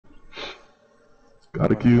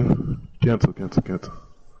Got a queue. Cancel, cancel, cancel.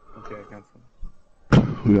 Okay, cancel.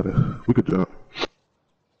 We could jump.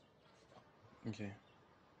 Okay.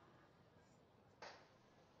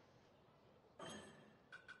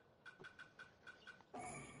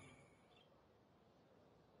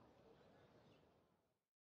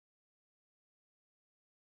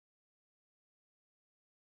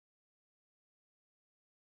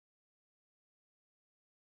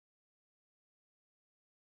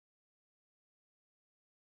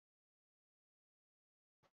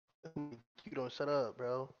 You don't shut up,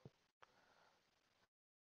 bro.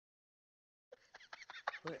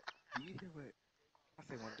 But do you hear what I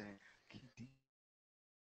say one thing?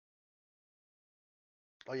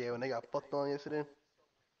 Oh yeah, when they got fucked on yesterday.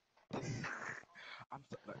 I'm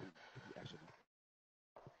so, like, he actually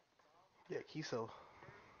Yeah, Kiso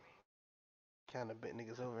kind of bent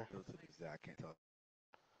niggas over. goes to the exact. I can't talk.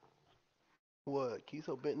 What?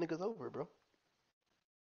 Kiso bent niggas over, bro.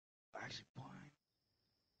 Actually, fine.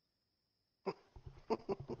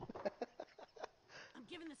 I'm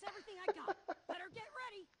giving this everything I got. Better get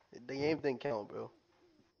ready. The game didn't count, bro.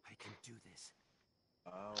 I can do this.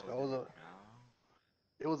 Oh, That did was it a, count?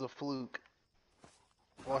 it was a fluke.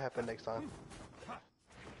 Won't happen next time.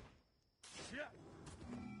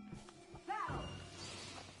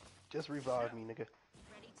 Just revive me, nigga.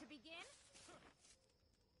 Ready to begin?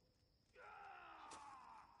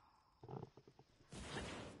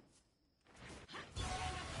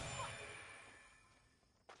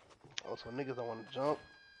 Oh, so niggas don't want to jump.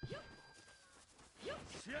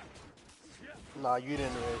 Nah, you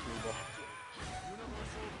didn't arrest me, bro.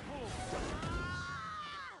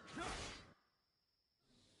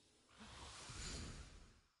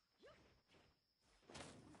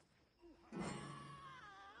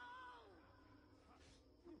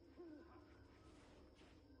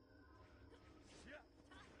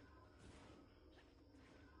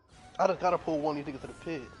 I just gotta pull one of these niggas to the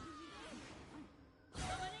pit.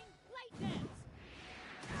 Summoning light dance.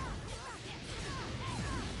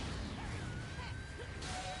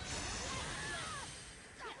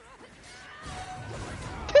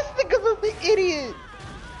 This nigga's an idiot.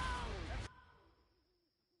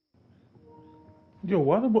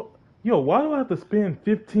 Why do I have to spend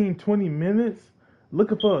 15, 20 minutes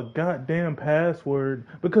looking for a goddamn password?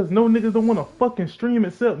 Because no niggas don't want to fucking stream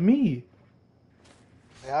except me.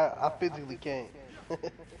 I physically can't.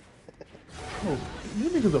 Oh, you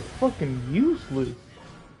niggas are fucking useless.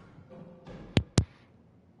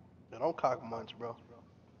 Don't cock munch, bro.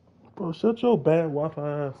 Bro, shut your bad Wi-Fi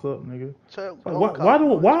ass up, nigga. Like, Don't cock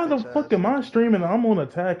munch, why the bitch fuck ass am I nigga. streaming and I'm on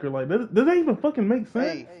attacker? Like, does that even fucking make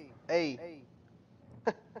sense? Hey,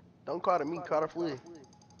 don't call to me, call to Flea.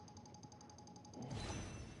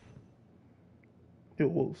 Yo,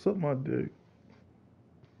 well, suck my dick.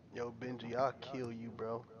 Yo, Benji, I'll kill you,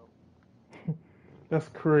 bro. That's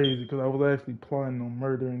crazy, because I was actually planning on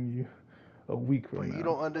murdering you a week But from you now.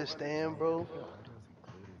 don't understand, bro. Your audio is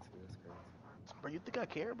included too. That's crazy. Bro, you think I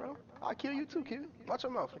care, bro? I'll kill you too, kid. Watch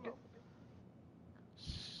your mouth, nigga.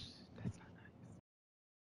 That's not nice.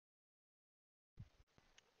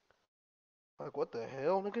 Like, what the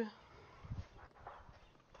hell, nigga?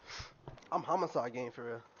 I'm homicide game for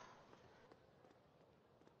real.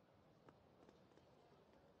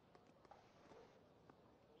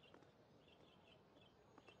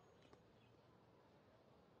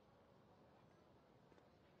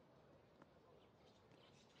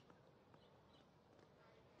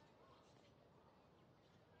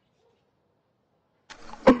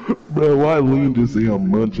 Bro, why Lean just say I'm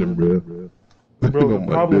munching, bro? Bro, Oh the my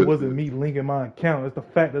problem god. wasn't me linking my account. It's the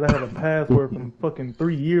fact that I have a password from fucking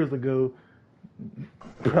 3 years ago.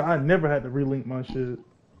 Bro, I never had to relink my shit.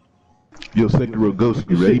 Yo, Sekiro Ghost,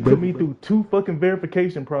 you This ready, shit bro? put me through 2 fucking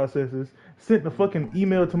verification processes, sent the fucking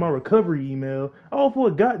email to my recovery email, all for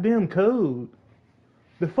a goddamn code.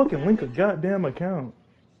 The fucking link a goddamn account.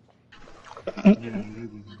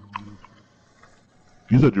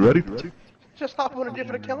 You said you ready? Just hop on a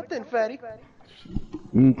different account then, fatty.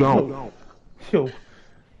 Go. Yo,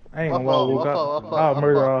 I ain't My gonna lie, fault, Luke. my fault, my I'll fault, my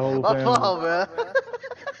murder fault. our whole My family. fault, man.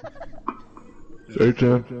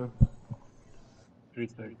 Searching.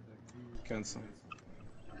 Cancel.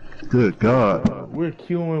 Good God. We're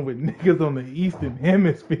queuing with niggas on the Eastern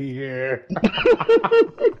Hemisphere.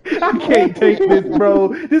 I can't take this, bro.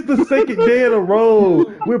 This is the second day in a row.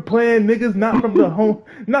 We're playing niggas not from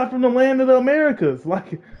the land of the Americas.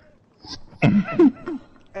 Like,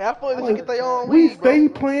 Hey, I feel like they get their own we weed, bro. stay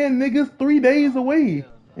playing niggas 3 days away,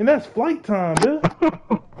 and that's flight time, bitch.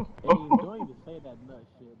 Hey, don't even say that nut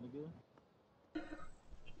shit, nigga.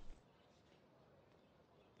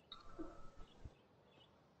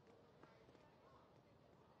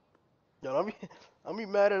 Yo, I'm be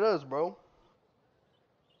mad at us, bro.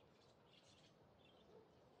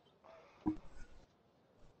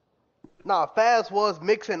 Nah, Fast was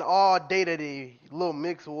mixing all day today, little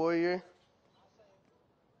mix warrior.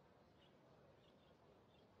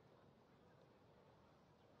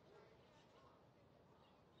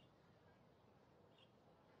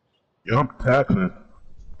 Yeah, I'm tackling.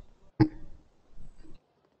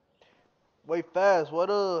 Wait, Fast, what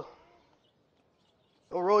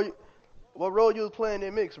role you was playing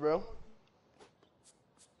in mix, bro?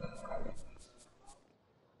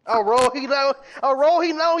 A role he now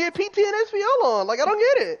get PT and SPL on. Like I don't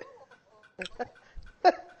get it.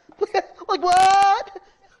 Like what?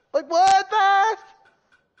 Like what, Fast?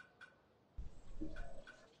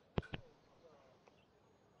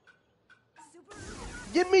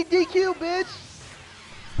 Give me DQ, bitch.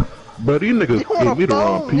 Bro, these niggas You on gave me a the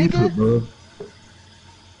wrong phone, pizza, nigga? bro.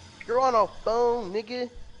 You're on a phone, nigga.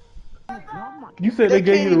 You said They they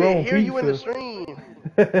gave can't you the even wrong hear you in the pizza. stream,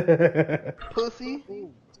 pussy.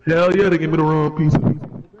 Hell yeah, they gave me the wrong pizza.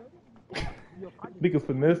 Niggas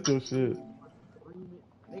finesse your shit.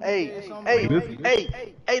 Hey,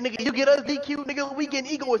 nigga, you get us DQ, nigga, we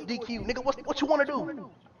getting egoist DQ, nigga. What you wanna do?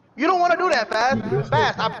 You don't wanna do that, Fast.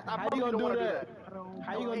 How you gonna do that?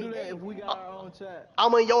 How you gonna do that if we got our own chat?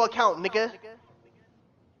 I'm in your account, nigga.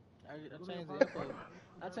 I changed the info.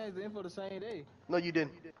 I changed the info the same day. No, you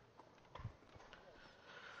didn't.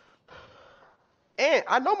 And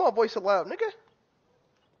I know my voice is loud, nigga.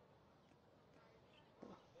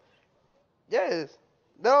 Yes.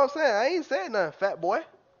 Know what I'm saying? I ain't saying nothing, fat boy.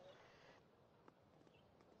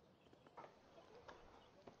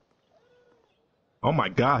 Oh my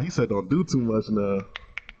god, he said don't do too much now.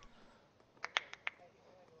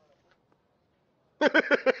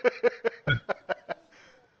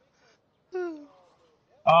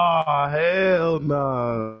 Ah, hell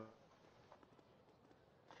nah.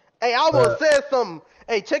 Hey, I almost said something.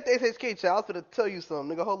 Hey, check the SHK chat. I was gonna tell you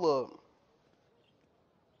something, nigga. Hold up.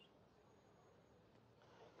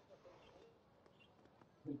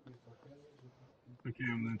 Okay,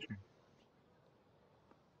 I'm not sure.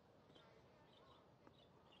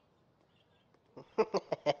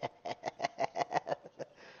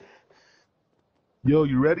 Yo,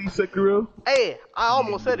 you ready, Sekiro? Hey, I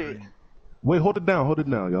almost said it. Wait, hold it down, y'all.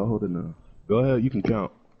 Hold it down. Go ahead, you can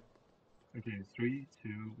count. Okay, 3, 2,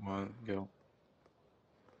 1, go.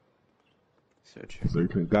 Search. So you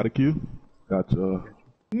can got a queue? Gotcha.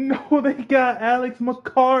 No, they got Alex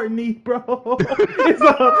McCartney, bro. It's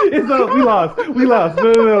up. We lost. No,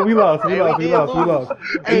 we lost.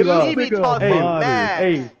 Hey, he be talking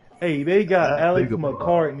mad. Hey, they got That Alex nigga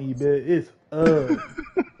McCartney, bitch. It's up.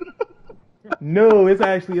 No, it's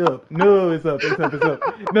actually up. No, it's up.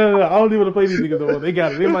 No, I don't even want to play these niggas no more. They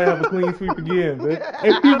got it. They might have a clean sweep again, bitch.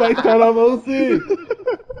 Hey, he might start off 06.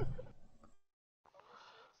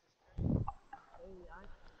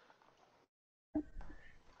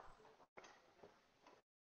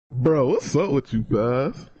 Bro, what's up with you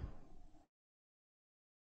guys?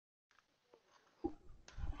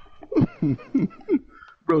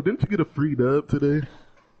 Bro, didn't you get a free dub today?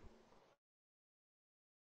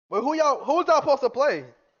 But who's y'all supposed to play?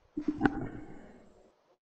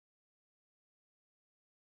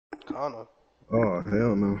 Connor. Oh,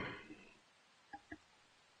 hell no.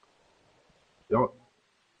 Y'all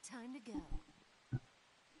Time to go.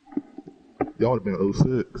 would have been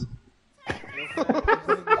 06.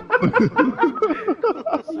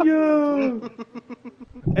 Yo.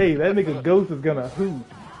 Hey, that nigga Ghost is gonna hoot.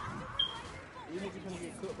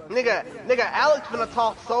 Nigga, Alex finna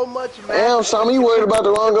talk so much, man. Damn, Sammy, you worried about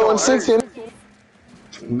the wrong going 6 here?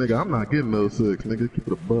 Nigga, I'm not getting 06. Nigga, keep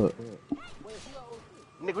it a buck.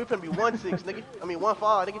 Nigga, we finna be 1-6, nigga. I mean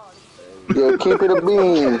 1-5, nigga. Yeah, keep it a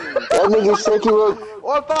bean. That nigga Sekiro.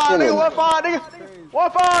 1-5, nigga. 1-5, nigga.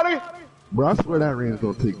 1-5, nigga. Bro, I swear that range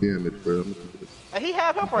don't take damage, bro. And he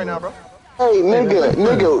half health right now, bro. Hey, nigga,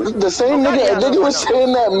 the same nigga was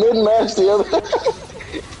saying that mid-match the other.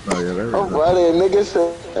 Oh yeah, there we On go. Friday, a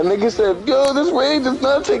nigga said, yo, this range is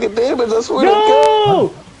not taking damage. I swear to God.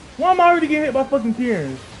 No! Why am I already getting hit by fucking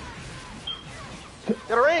Tyrants?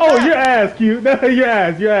 Oh, your ass, Q. No, your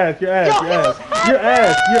ass.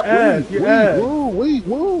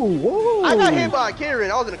 Whoa. I got hit by Kieran.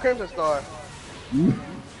 I was in the Crimson Star.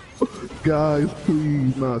 Guys,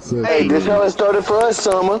 please, not Sekiro. Hey, this how it started for us,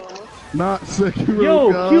 Summer. Not Sekiro,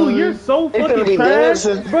 Yo, guys. Q, you're so They finna fucking be trash.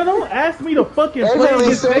 dancing. Bro, don't ask me to fucking They play finna be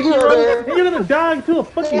against Sekiro Sekiro, there. and you're gonna die to a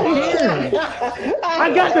fucking Tyrant.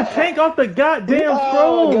 I got the tank off the goddamn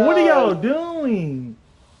scroll. What are y'all doing?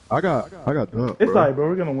 I got dumped, It's bro. alright, bro.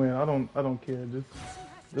 We're gonna win. I don't care. Just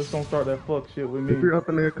Just don't start that fuck shit with If you're me. up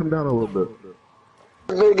in there, come down a little bit.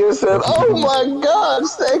 Nigga said, "Oh my God,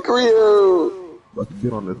 Sekrio." About to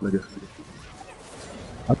get on this nigga.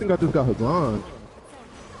 I think I just got Hazan.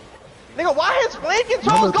 Nigga, why his flame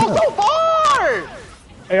controls go so far?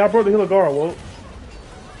 Hey, I brought the healer guard, Walt.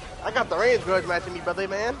 I got the range grudge matching me, brother,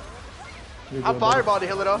 man. You're I good, fireball the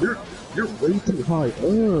healer though. You're way too high up.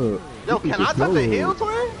 Yo, Look can at I this touch a road. heal,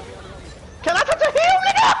 twin? Can I touch a heal,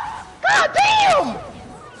 nigga? God damn!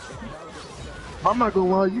 I'm not gonna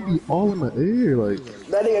lie, you be all in the air, like,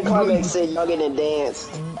 That nigga Climax said y'all getting dance.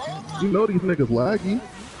 you know these niggas laggy.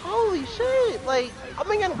 Holy shit! Like, I'm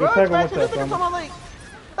getting Just grudge tag him matching. with This that, nigga Simon. talking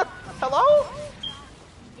about like, hello?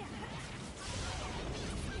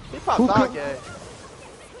 He popped Sake.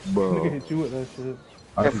 Bro. Nigga hit you with that shit.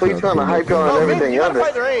 I And just Flea got trying to too hype much. on No, man, everything you gotta other.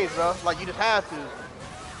 fight the range, bro. Like, you just have to.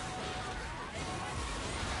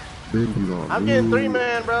 Benji's on I'm getting me.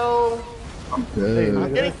 3-man, bro. I'm Hey, dead.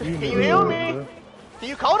 nigga, getting- that's you, can you nigga, heal bro. me? Can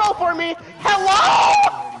you Kodo for me?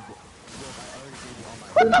 Hello?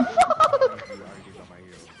 What the fuck?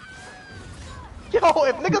 Yo,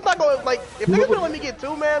 if niggas not gonna, like, if niggas gonna let me get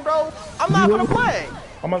 2-man, bro, I'm not gonna play.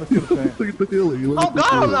 I'm about to kill the tank. Look at the healer. You Oh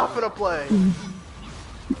god, I'm not gonna play.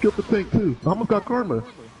 You killed the tank too. I almost got karma.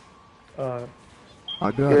 Uh,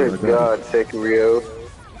 I got it. I Good got God, Sekiro.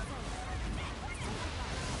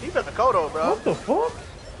 He better Kodo, bro. what the fuck?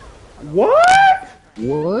 What? it.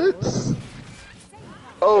 What?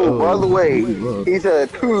 Oh, by the way, look. he's a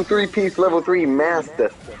 2-3-piece level 3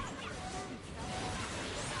 master.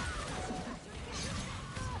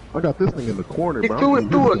 I got this thing in the corner, He bro. threw it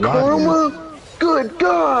through a karma? Good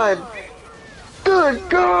God! Good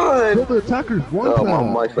God! Kill the attackers one Oh, my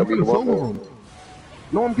time. mic's not You being could've solo muffled. him.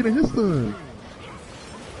 No, I'm getting his son.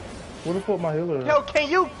 Where the fuck my healer at? Yo, can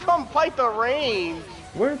you come fight the range?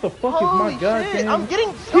 Where the fuck is Holy my goddamn... shit, I'm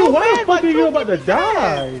getting so Yo, why mad the fuck by are you 2 about to PPs.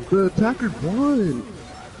 die? The attackers won.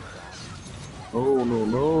 Oh,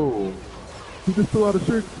 no. He just threw out a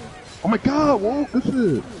shirt. Oh my god, whoa, good shit.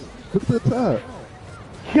 Look at the attack.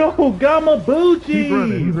 Yo, Gamabuchi! He's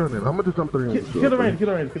running. I'm gonna just jump through him. Kill the range. Nigga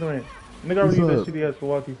already He's used that up. shitty ass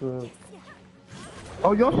Kawaki sub.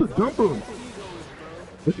 Oh, y'all should jump him.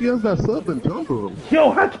 If he has that sub, then jump him.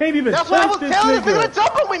 Yo, I can't even That's what I touch was this telling him. We're gonna nigga.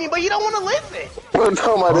 jump him with him, but you don't want to listen. We're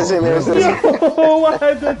talking about this in there. Oh, Yo, I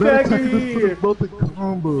had to That attack attacker you just here. took both the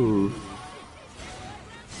combos.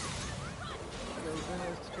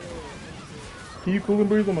 Can you cool and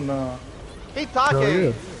breeze him or nah? He Hell talking.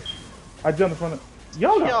 yeah. I jumped in front of...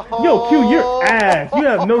 Yo, Yo. yo, Q, you're ass. You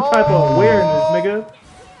have no type of awareness, nigga.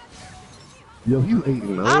 Yo, he's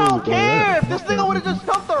 8-0. I don't bro. care if this nigga would have just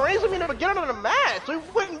jumped the range with me in the beginning of the match. We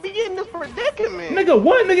wouldn't be in this predicament. Nigga,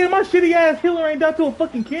 what, nigga? My shitty ass healer ain't down to a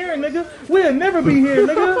fucking Karen, nigga. We'll never be here,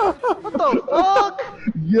 nigga. What the fuck?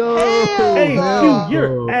 Yo. Hell Hey, no. Q,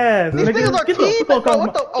 you're ass, These nigga. niggas are Get the teaming, fuck bro. out What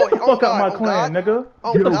my, the- oh, get the oh fuck out God, my oh clan, God. nigga.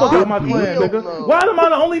 Oh Get the fuck out my God, clan, hell nigga. no. Why am I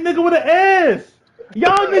the only nigga with an S?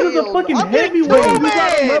 Y'all niggas Hell are fucking no. I'm getting heavyweights. too You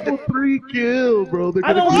got a mad. level 3 kill, bro. They're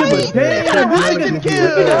I gonna don't kill give a us. damn. Nigga, This Raven nigga, kill.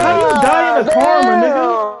 this nigga, how you die in a karma, nigga?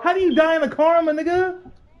 Damn. How do you die in a karma, nigga?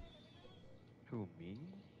 Who, me?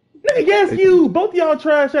 Nigga, yes, you. Both of y'all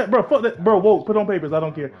trash that. Bro, fuck that. Bro, Woke, put on papers. I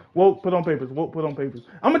don't care. Woke, put on papers. Woke, put on papers.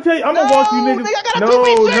 I'm gonna tell you, I'm gonna walk you niggas. Nigga, I got a No,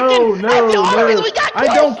 2-piece no, chicken. That's the only reason we got I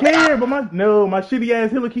don't kills, nigga. care, but my shitty ass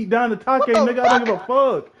healer keep dying to Take, What the nigga. I don't give a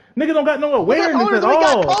fuck. Nigga don't got no awareness only at reason we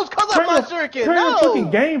got all. close 'cause of my shuriken. Turn your No.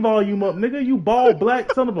 fucking game volume up, nigga. You bald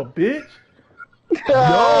black son of a bitch.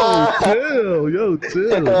 Yo,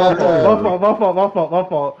 chill. My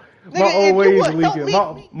fault. Nigga, My if old you ways would are help leaking.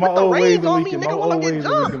 me My with the old ways range are on me, leaking. nigga, My while I'm old getting ways are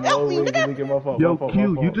jumped. leaking. My Help old me, ways are nigga. leaking. My fault. Yo, My fault. Q, My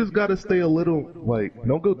you fault. just gotta stay a little, like,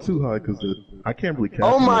 don't go too high, because I can't really catch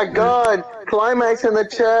Oh you my up there. God! Climax in the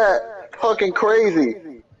chat, talking crazy.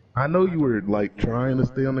 I know you were, like, trying to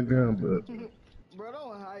stay on the ground, but... Bro,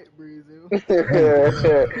 don't hype, Breezy.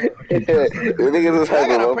 The niggas was I hyping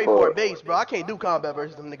gotta up pray for for a it. base, bro. I can't do combat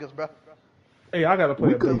versus them niggas, bro. Hey, I gotta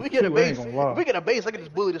play a Cause base we get a too. I base. ain't gonna lie. If we get a base, I can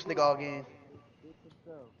just bully this nigga all game.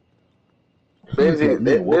 Benji,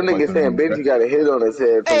 them niggas saying Benji got a hit on his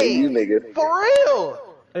head from Hey, you niggas. for real.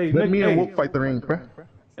 Hey, Let nigga, me and hey, Woke fight the range, bro.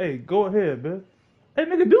 hey, go ahead, bitch. Hey,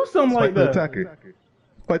 nigga, do something like Fight the that. attacker.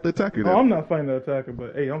 Fight the attacker, Oh, I'm then. not fighting the attacker,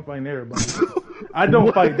 but hey, I'm fighting everybody. I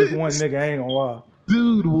don't fight this one nigga. I ain't gonna lie.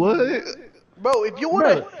 Dude, what? Bro, if you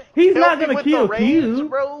wanna Bro, he's help not me gonna with kill the range, Q.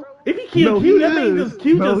 bro. If he kill No, Q, he that means is. this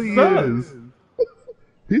Q No, just he sucks. is.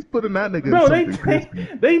 He's putting that nigga Bro, in they something tank,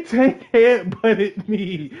 crispy. they tank headbutted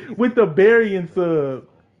me with the Barian sub.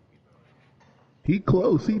 He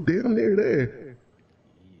close. He damn near there.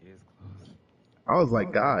 He is close. I was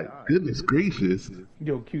like, God, goodness gracious.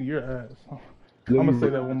 Yo, Q, your ass. I'm gonna say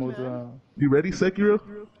that one more time. You ready, Sekiro?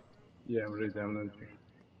 Yeah, I'm ready. I'm ready.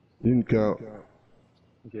 You can count.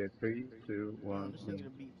 Okay, 3, 2, 1. This nigga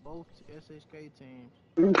beat both SHK teams.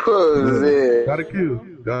 Bro, yeah. Got a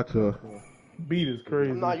Q. Gotcha. Beat is crazy.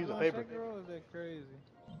 I'm not using On paper. Sekiro, is that crazy?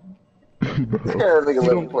 Bro, Yeah, nigga he must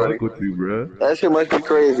don't be funny. fuck with you, bro. That shit must be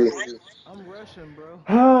crazy. I'm rushing, bro.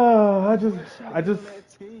 I just That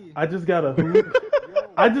team. got a hoop.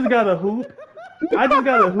 I just got a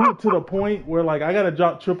hoop to the point where like I gotta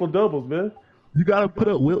drop triple doubles, man. You gotta put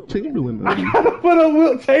up Wilt Chamberlain. I gotta put up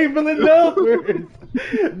Wilt Chamberlain numbers,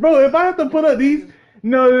 bro. If I have to put up these,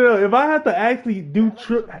 no. If I have to actually do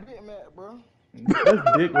Getting mad, bro. that's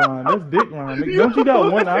dick line. That's dick line. Nigga. Don't you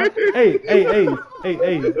got one eye? Hey.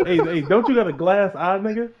 Don't you got a glass eye,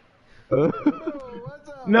 nigga? What's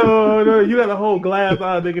up? No. You got a whole glass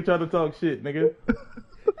eye, nigga. Trying to talk shit, nigga.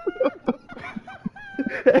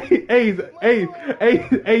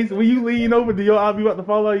 Ace, when you lean over to your eye be about to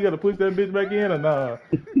fall out, you gotta push that bitch back in or nah?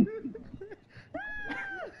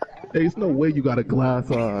 Hey, there's no way you got a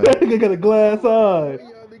glass eye. Nigga got a glass eye.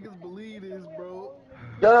 Y'all niggas believe this, bro.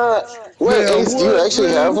 Wait, Yeah, Ace, do you what, actually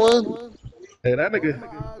man? have one? Hey, that nigga. My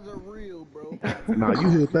eyes are real, bro. Nah, you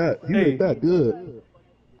hit that. You Hey. hit that good.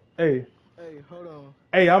 Hey, Hold on.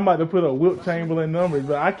 I'm about to put up Wilt Chamberlain numbers,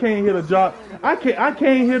 but I can't hit a drop. I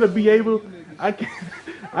can't hit to be able. I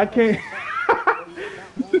can't.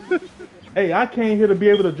 Hey, I came here to be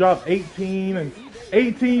able to drop 18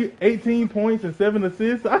 points and 7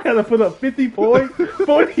 assists. I gotta put up 50 points,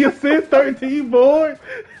 40 assists, 13 boards.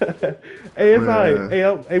 Hey, it's alright.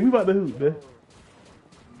 Hey, we about to hoop, man.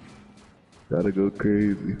 Gotta go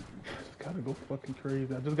crazy. Just gotta go fucking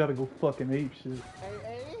crazy. I just gotta go fucking ape shit.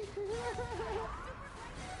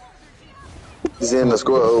 Zen, the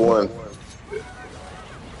score 0-1.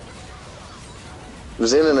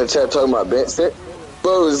 Zen in the chat talking about bench set.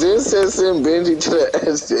 Bro, Zen said send Benji to the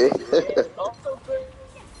SJ.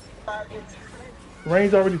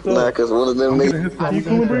 Rain's already Nah, sold. cause one of them niggas. Can you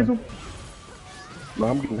cool and breeze him? No,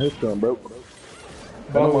 I'm getting his done, bro.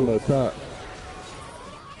 And I'm on the attack.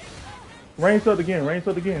 Rain sold again.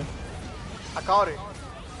 I caught it.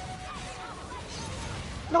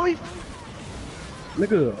 No, he.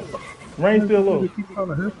 Nigga. Rain still low. You keep trying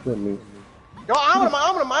to hit from me. Yo, I'm him.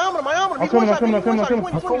 I'm coming. I come and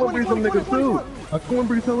breathe some niggas too. I come and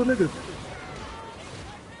breathe some niggas.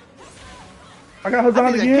 I got I Hazan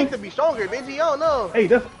need that again. kick to be stronger, Benji. I don't know. Hey,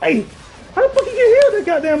 how the fuck you get here? That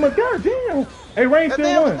goddamn goddamn. Hey, Rain That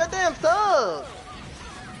still won. damn sub.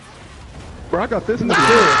 Bro, I got this nigga.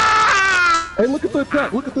 Hey, look at the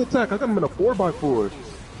attack. I got him in a 4x4.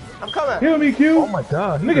 I'm coming. Heal me, Q. Oh my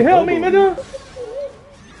god. Nigga, help me, nigga.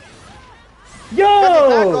 Got the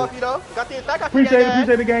attack Yo! off, you know. Got the attack off. Appreciate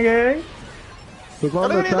it, gang. Cause Look on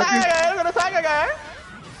the at this attack. guy. Look at this guy.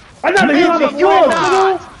 I got to heal on the Benji, you floor, ain't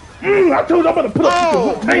nigga. I told you I'm about to put up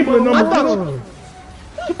the table and numbers.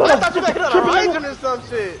 I thought you got hit on a Ryzen or some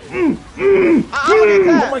shit. I'm gonna get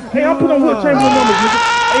tapped. Hey, I'm putting on Wilt Chamberlain numbers, nigga.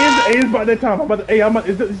 Hey, it's about that time.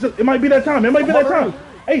 It might be that time.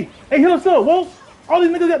 Hey, heal us up, whoa. All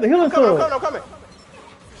these niggas got the healing I'm sub. coming.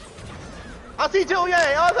 I see Jill Yang. You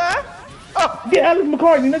know what I'm saying? Oh. Get Alex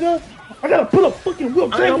McCartney, nigga. I gotta put up fucking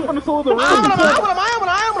Wilt Chamberlain. I'm finna solo the I am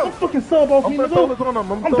him. Fucking sub off me, I'm finna nigga. solo on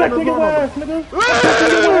him. I'm back on your ass, nigga.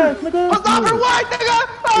 What's up for white, nigga?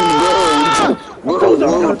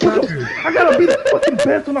 I gotta be the fucking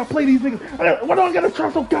best when I play these niggas. Why do I gotta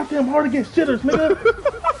try so goddamn hard against shitters, nigga?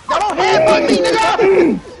 Y'all don't headbutt me,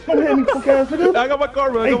 nigga. Don't hit me, fuck ass nigga. I got my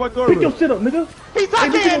karma. Pick your shit up, nigga. He's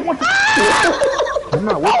talking. I'm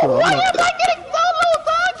not with you. Why am I getting solo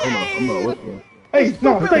I'm not with you. Hey,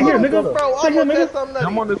 no, stay here, nigga. Bro, Stay here, nigga.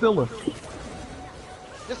 I'm on this illa.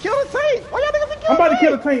 Just kill the tank. Why y'all niggas been I'm killing about to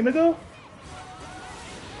kill the tank, nigga.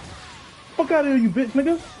 Fuck out of here, you bitch,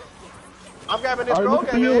 nigga. I'm grabbing this Alright, scroll, look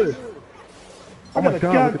at okay, the man. healer. I got a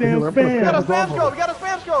goddamn We got a spam.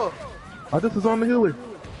 spam scroll. I just was on the healer.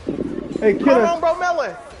 Hey, kill Come us. on, bro,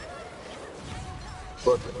 Melon.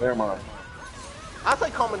 Never mind. I say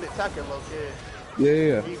come in the attacker, low kid.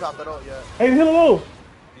 Yeah. He got that up, yeah. Hey, heal low.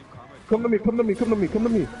 Come to me. I'm gonna busy.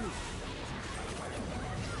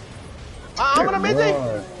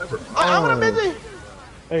 I'm gonna busy.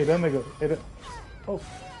 Hey, that nigga. Hey, that. Oh,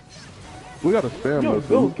 We gotta spam yo, this.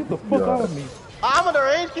 go get the fuck out of me. I'm in the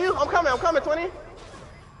range, Q. I'm coming, 20.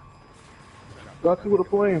 Got you with a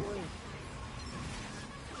flame.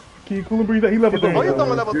 Can you cool and breathe that? He level 3. Oh, you're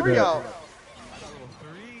throwing level 3 out.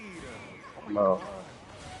 No.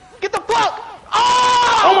 Get the fuck!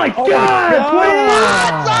 Oh my god,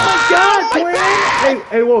 twin! Oh my god, twin!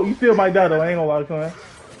 Hey, whoa, you still might die though. I ain't gonna lie, twin.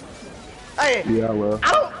 Hey, Yeah, well.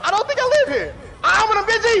 I don't think I live here. I'm gonna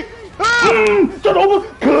busy. Shut over!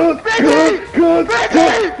 Cook!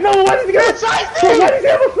 No, why does he get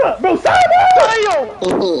a bro, stop!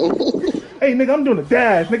 Hey, nigga, I'm doing a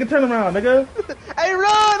dash. Nigga, turn around, nigga. Hey,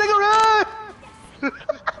 run, nigga, run!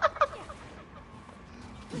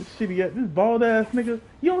 This shitty ass, this bald ass nigga.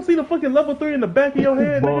 You don't see the fucking level 3 in the back of your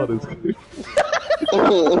head, nigga?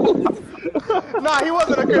 Nah, he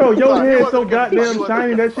wasn't a good Yo, your fuck. He head wasn't so a good goddamn fuck.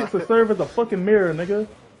 shiny that shit to serve as a fucking mirror, nigga.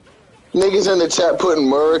 Niggas in the chat putting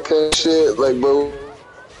Murica and shit, like, bro.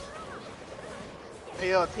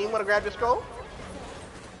 Hey, team, wanna grab your scroll?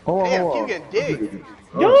 Oh, Damn, Q getting digged.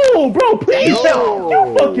 Yo, bro, please don't.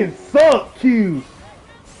 You fucking suck, Q.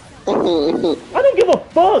 I don't give a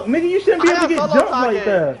fuck, nigga. You shouldn't be able to get Solo jumped like Take.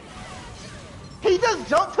 that. He just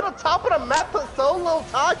jumped to the top of the map to solo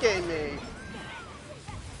Take me.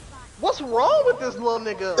 What's wrong with this little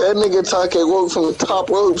nigga? That nigga Take woke from the top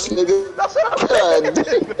ropes, nigga. That's what I'm God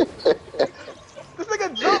saying. damn. This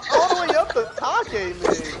nigga jumped all the way up to Take me.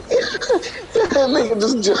 That nigga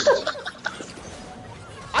just jumped.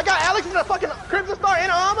 I got Alex in a fucking Crimson Star in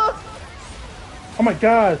armor. Oh my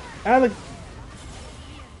god, Alex.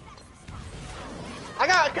 I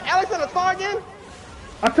got Alex in a star again.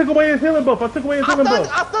 I took away his healing buff. I stunned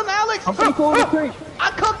Alex. I'm gonna call the tank. I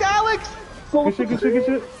cooked Alex. Good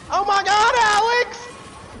shit. Oh my god, Alex.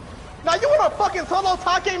 Now you wanna fucking solo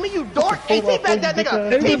Take me, you dork? Hey, teabag that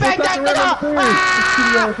nigga. Teabag that nigga.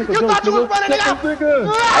 Ah! You thought you was running, nigga.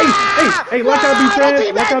 Hey,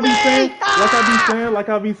 like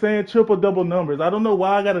I be saying, triple double numbers. I don't know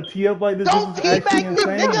why I gotta tee up like this. Don't This is actually teabag me,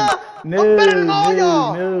 insane. nigga. I'm better than all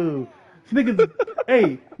y'all. No. This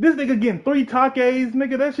nigga getting 3 Takes,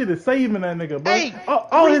 nigga. That shit is saving that nigga, bro. Hey,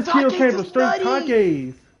 all his 3 kills Takes came from is straight nutty.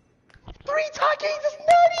 Takes. 3 Takes is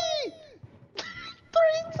nutty.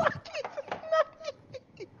 3 Takes is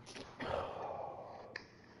nutty.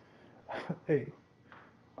 Hey,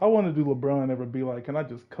 I want to do LeBron ever be like, can I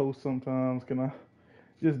just coast sometimes? Can I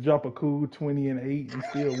just drop a cool 20 and 8 and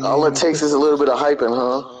still win? All it takes is a little bit of hyping,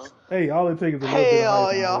 huh? Hey, all it takes is a little bit of Hell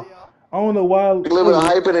hype, yeah. bro. I don't know why. A little bit of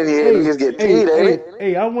hyping in your head, you just get teed, ain't it?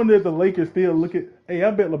 Hey, I wonder if the Lakers still look at. Hey,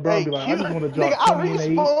 I bet LeBron be like, I just want to drop nigga, 20 and 8.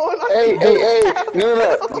 Hey.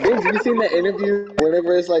 No. Benji, you seen that interview?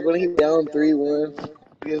 Whenever it's like when he's down 3-1,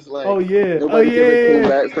 it's like, Oh yeah, nobody can come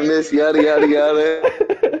back from this, yada, yada,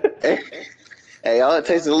 yada. Hey, all it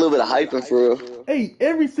takes is a little bit of hyping for real. Hey,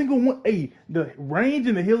 every single one. Hey, the range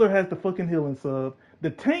and the healer has the fucking healing sub. The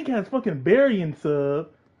tank has fucking burying sub.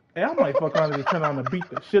 Hey, I might fuck around and just turn on and beat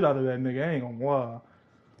the shit out of that nigga. I ain't gonna lie.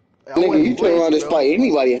 Nigga, you turn around and fight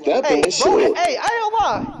anybody at that Hey, point. bro, Shit. hey, I ain't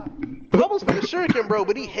gonna lie. I was finna shuriken, bro,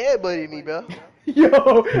 but he headbutted me, bro.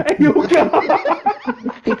 Yo, hey, yo,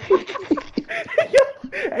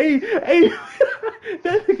 hey,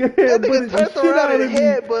 that nigga That headbutted nigga the turned shit around out and of me.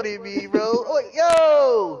 headbutted me, bro. I'm like,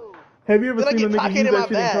 yo. Have you ever Then I seen a get nigga Take use in my that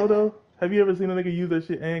shit in back. Kodo? Have you ever seen a nigga use that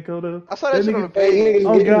shit in Kodo? I saw that shit on the nigga, page. Hey, niggas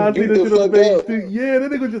oh god, I see beat that the shit on fuck the page up. too. Yeah,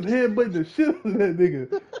 that nigga just headbutted the shit out of that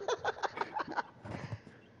nigga.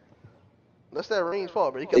 That's that Rain's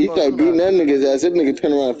fault, bro. He kept You on start beating shooting that nigga's ass. That nigga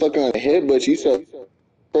turn around and fuck around the head, but you start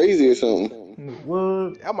crazy or something.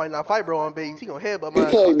 What? I might not fight bro on base. He gonna headbutt my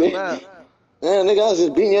ass. Like, Fuck him man, out. nigga, I was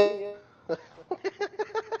just beating you.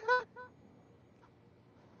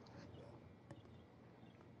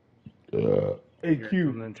 Hey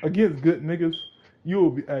Q, against good niggas, you will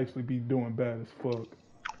be actually be doing bad as fuck.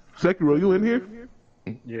 Sekiro, you in here?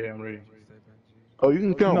 Yeah, I'm ready. Oh, you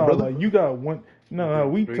can count, No, brother. like you got one. No,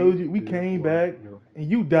 we told you we came back and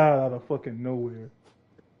you died out of fucking nowhere.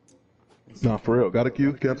 Nah, for real. Got a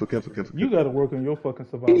queue? Cancel. You got to work on your fucking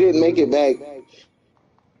survival. He didn't make it back.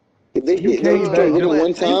 They came tried back to hit him just-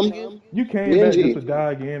 one time. You came back Benji. just to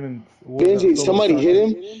die again and. Benji, somebody hit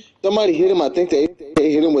him. Somebody hit him. I think they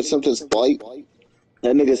hit him with something slight.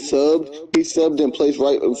 That nigga subbed. He subbed in place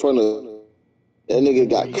right in front of. That nigga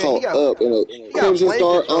got Yeah, he caught got- up in he a got Crimson blade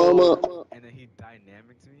Star control. armor. And then he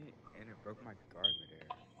dynamicked me, and it broke my guard midair.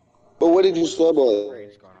 But what did you sub on?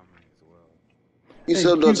 Range guard on me as well. You Hey,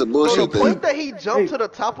 subbed on some Bro, the bullshit point thing. that he jumped to the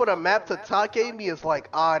top of the map to Take me is like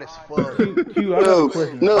odd as fuck. Q, I got No, a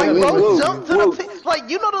question. no, Like, bro, whoa, jump to whoa. the like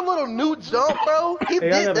you know the little new jump, bro. He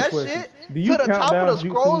Hey, I did got a that question. shit Do you to the count top down of the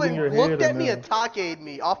scroll jutsus in your and head looked or at me no? and Take'd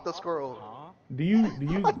me off the scroll. Huh? Do you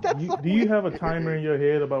That's so do you have a weird. timer in your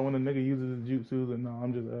head about when a nigga uses his jutsus? And no,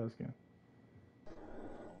 I'm just asking.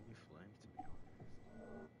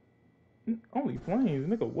 Only flames, to be honest. Only flames,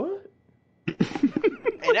 nigga. What?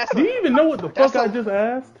 Hey, that's Do you even know what the That's fuck I a- just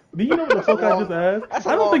asked? Do you know what the fuck I just asked? that's a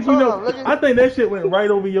I don't long think you know. time, nigga. I think that shit went right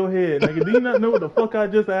over your head, nigga. Do you not know what the fuck I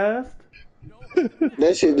just asked?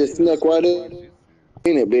 That shit just snuck right up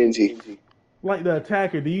in it, Benji. like the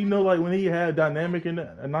attacker, do you know like when he had dynamic in it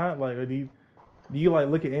or not? Like, or do you like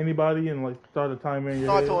look at anybody and like start a timer in your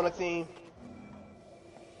Naruto head? on the team.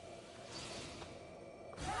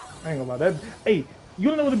 I ain't gonna lie. That hey, you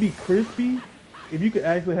don't know what would be crispy if you could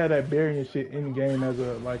actually have that berry and shit in game as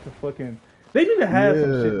a like a fucking. They need to have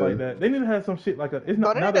some shit like that. They need to have some shit like a. It's No,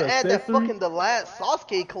 not they not need an to add that accessory. fucking the last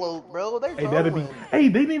Sasuke cloak, bro. They're Hey, that'd be. trolling. Hey,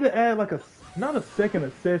 they need to add like a not a second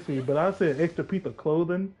accessory, but I said extra piece of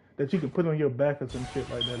clothing that you can put on your back or some shit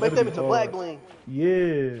like that. Make That'd them be into hard. Black Bling.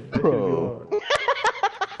 Yeah, that Bro. should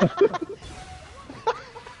be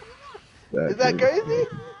hard. Is that crazy?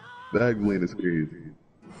 Black Bling is crazy.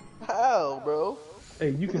 How, bro? Hey,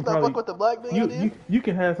 you You can not probably fuck with the Black Bling idea? you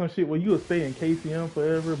can have some shit where you'll stay in KCM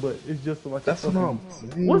forever, but it's just like That's a what I'm fucking,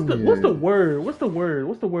 saying. what's the word? What's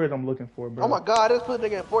the word I'm looking for, bro? Oh my god, I just put a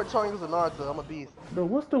nigga in Fort Tongs and Naruto. I'm a beast. Bro,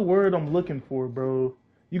 what's the word I'm looking for, bro?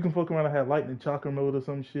 You can fuck around and have lightning chakra mode or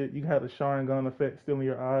some shit. You can have the Sharingan effect still in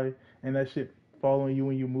your eye, and that shit following you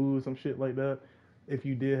when you move, some shit like that. If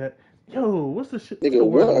you did have, yo, what's the shit? What's Nigga, the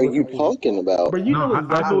word what I'm are you looking for? talking about? Bro, you know I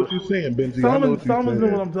exactly know what you're saying, Benji. I know Simon, what you're Simon's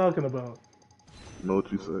saying. know what I'm talking about. I know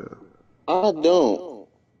what you said. I don't.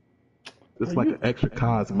 It's like an extra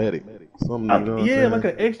cosmetic. Something, you know what I'm Yeah, saying? like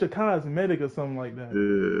an extra cosmetic or something like that.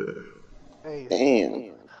 Yeah. Hey,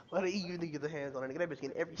 Damn. let the EU nigga get their hands on it. Nigga, that bitch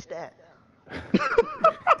getting every stat.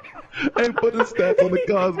 Hey, put the stats on the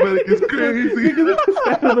cosmetic is crazy.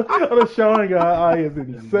 on the Sharingan eye is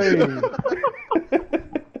insane.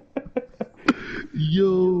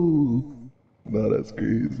 Yo. No, that's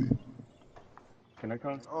crazy. Can I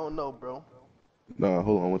come? I don't know, bro. Nah,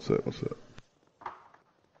 hold on. What's up?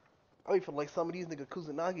 I feel like some of these niggas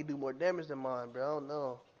Kusanagi do more damage than mine, bro. I don't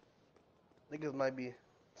know. Niggas might be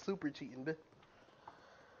super cheating, bitch.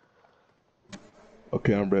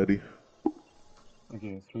 Okay, I'm ready.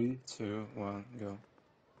 Okay, 3, 2, 1, go.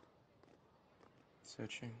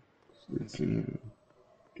 Searching.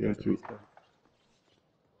 Got you.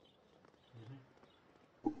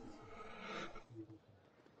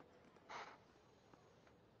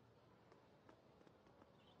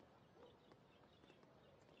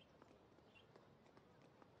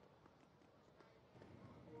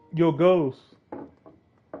 Yo, Ghost.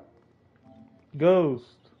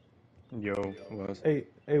 Yo, what? Hey,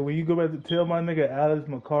 when you go back to tell my nigga Alex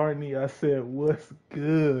McCartney, I said, what's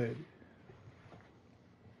good?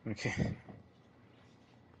 Okay.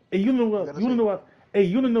 Hey, you know what? gotta You wanna say- know what? Hey,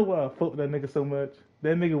 you wanna know why I fuck with that nigga so much?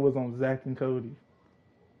 That nigga was on Zack and Cody.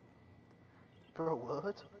 Bro,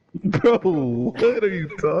 what? Bro, what are you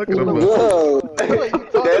talking about? Whoa. What are you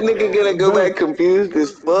talking That nigga gonna go back confused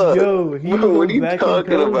as fuck. Yo, he was Bro, on what are you Zack and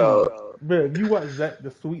talking Cody. about? Bro, if you watch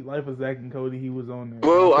The Sweet Life of Zack and Cody, he was on there.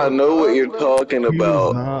 Bro, I know what you're talking He was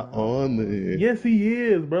about. not on there. Yes, he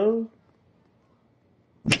is, bro.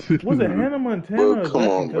 Was it Hannah Montana Bro, or come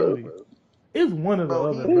Zack on, and bro. Cody? It's one or the Bro,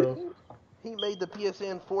 other, bro. He made the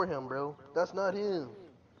PSN for him, bro. That's not him.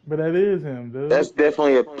 But that is him, dude. That's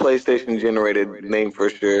definitely a PlayStation generated name for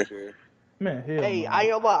sure. Man, hell Hey, no. I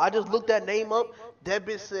ain't gonna lie. I just looked that name up. That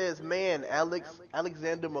bitch says, man,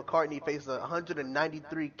 Alexander McCartney faces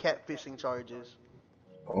 193 catfishing charges.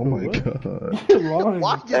 Oh my What? god. You're lying.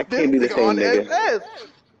 Why is That this can't be the nigga same on nigga. SS?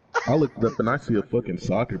 I looked up and I see a fucking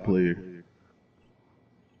soccer player.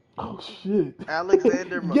 Oh shit.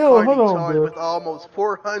 Alexander McCartney Yo, hold on, charged bro. with almost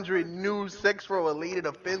 400 new sexual-related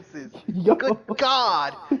offenses. Yo. Good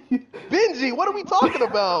God. Benji, what are we talking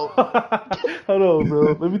about? Hold on,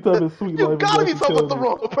 bro. Let me tell this sweet You life. gotta be of talking Zack about the and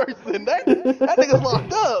wrong person. That nigga's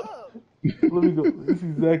locked up. Cody. Let me go. This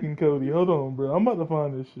is Zack and Cody. Hold on, bro. I'm about to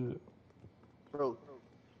find this shit. Bro,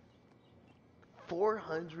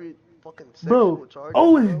 400 fucking sexual Bro. charges.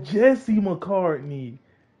 Oh, bro. it's Jesse McCartney.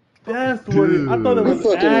 That's what it is. I thought it You was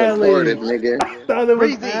fucking Alex. retarded, nigga. I thought it was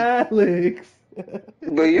Breezy. Alex.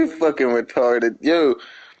 But you're fucking retarded. Yo,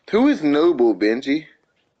 who is Noble, Benji?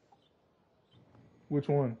 Which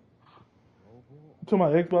one? You talking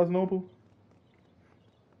about Xbox Noble?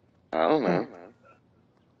 I don't know.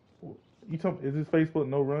 You talking? Is this Facebook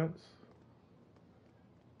no runs?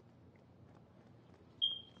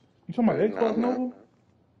 You talking about No, Xbox no. Noble?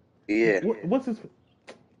 Yeah. What's his?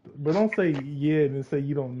 But don't say yeah and then say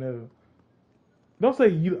you don't know. Don't say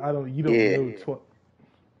you. I don't. You don't Yeah. know.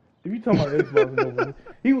 If you talking about Xbox Noble,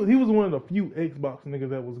 he was one of the few Xbox niggas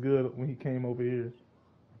that was good when he came over here.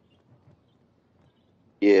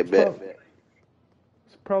 Yeah, bet.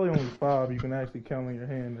 It's probably only 5 you can actually count on your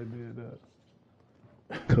hand that did that.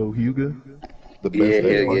 Kohuga? The best Yeah, hell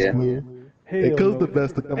Xbox yeah. player? Hell It goes no. the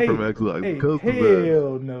best to come Hey, from Xbox. hey, It goes the best.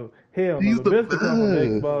 hell no. Hell He's no. The the best to come from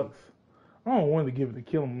best. Xbox. I don't want to give it to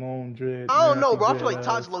Kill 'Em Long Dread. I don't know, Nasty bro. I feel like Dread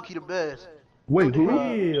Todd's ass. low-key the best. Wait, who?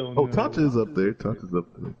 Hell Oh, no. Tacha is up there. Tacha's up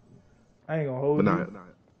there. I ain't gonna hold But you. not.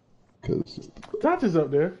 Cause Tacha's up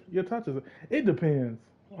there. Yeah, Tacha's up. It depends.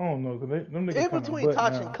 I don't know, cause them niggas In kinda between butt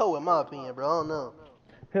Toch now. and Ko, in my opinion, bro. I don't know.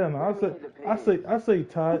 Hell no, I say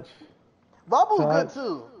Toch. Babu's Toch. good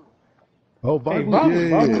too. oh, Hey, Vabu,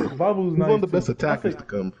 yeah. Babu's He's nice one of the too. best attackers I say to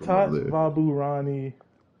come from Toch, over there. Babu, Ronnie.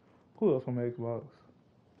 Who else from Xbox?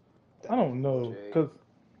 I don't know, cause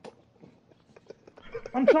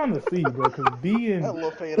I'm trying to see, bro. Cause D and That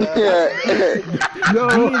little fade ass. Yo,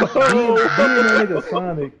 D and that nigga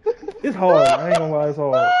Sonic, it's hard. I ain't gonna lie, it's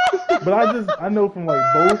hard. But I know from like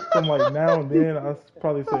both, from like now and then, I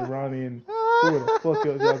probably say Ronnie and whoever the fuck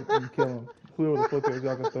else y'all can kill him. Whoever the fuck else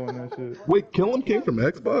y'all can throw in that shit. wait, Kill 'Em came from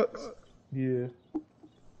Xbox? Yeah,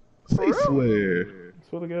 Say swear.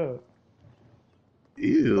 swear to God.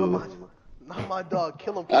 Ew. Not my dog.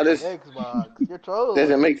 Kill him. I Kill just- Xbox. You're trolling. Does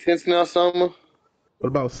it make sense now, Summer? What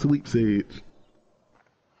about Sleep Sage?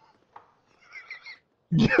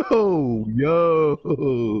 Yo.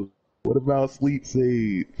 What about Sleep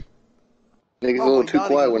Sage? Niggas a Oh, little my too God,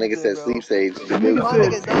 quiet he when niggas hooping, said bro. sleep sage. My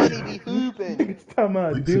nigga Donnie be hooping. Niggas talking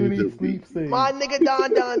about Sleep Sage Dooney OP. Sleep Sage. My nigga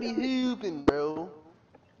Don be hooping, bro.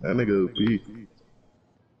 That nigga OP.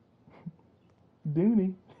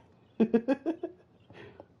 Dooney.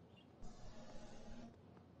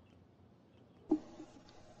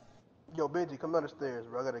 Yo, Benji, come down the stairs,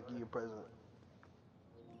 bro. I gotta give you a present.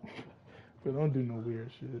 But don't do no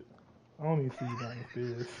weird shit. I don't even see you down the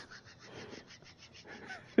stairs.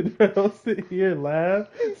 Don't sit here and laugh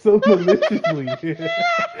so maliciously.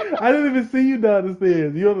 I didn't even see you down the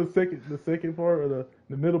stairs. You on the second part or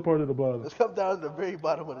the middle part of the bottom? Let's come down to the very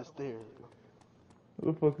bottom of the stairs.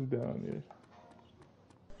 What the fuck is down there?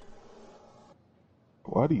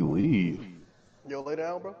 Why'd he leave? Yo, lay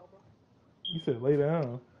down, bro. You said lay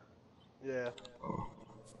down. Yeah.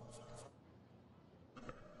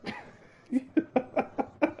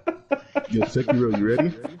 Yo, Sekiro, you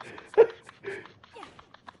ready?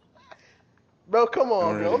 Bro, come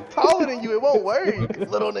on, bro. I'm taller than you. It won't work,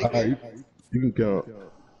 little nigga. Alright, you can count.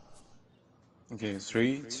 Okay,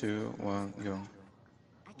 3, 2, 1, go.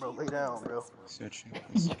 Bro, lay down, bro. Searching.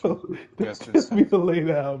 Yo, Yes, tell me to lay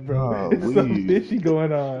down, bro. There's something Golly. fishy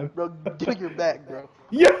going on. Bro, get your back, bro.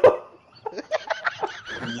 Yo!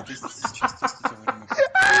 Не тестите сейчас, тестите время.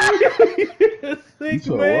 You're a sick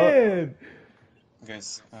saw what? man!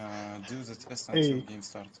 Guys, do the test until Hey. game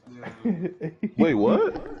starts. Wait,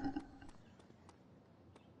 what?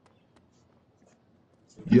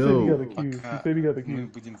 He said he got Yo, a cue. He Пока said he got the мы cue.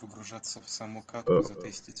 будем выгружаться в саму катку,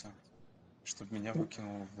 затестите, чтобы меня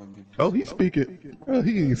выкинуло в лобби. oh, he's speaking. Oh,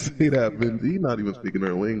 he didn't say that, Benji. He's not even speaking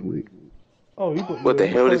our language. Oh, What the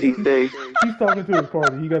hell did he say? He's talking to his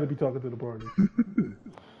party. He got to be talking to the party.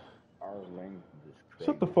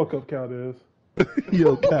 Shut the fuck up, Caldez.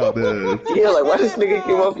 Yo, Cal does. Yeah, like why this nigga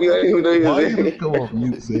came off me? I didn't even know he Why was you there. just go off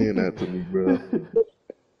mute saying that to me, bro?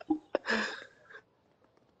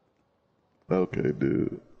 Okay,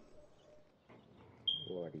 dude.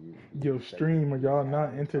 Yo, stream, are y'all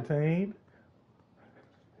not entertained?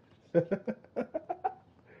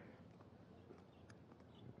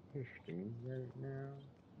 You're streaming right now?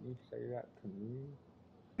 You say that to me?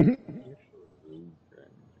 You're so rude,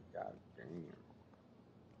 man. God damn.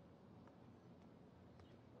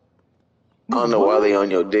 I don't know why they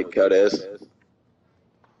on your dick, cut ass.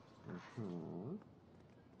 Mhm.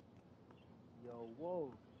 Yo,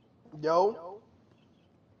 whoa. Yo,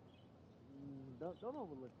 Don't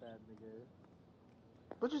overlook that, nigga.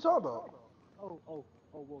 what you talking about? Whoa, oh.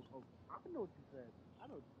 I know what you said. I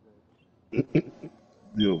know what you said.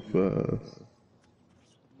 Yo, fast.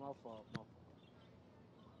 My fault.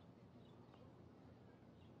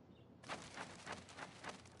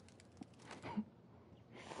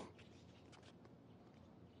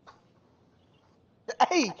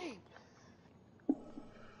 Hey!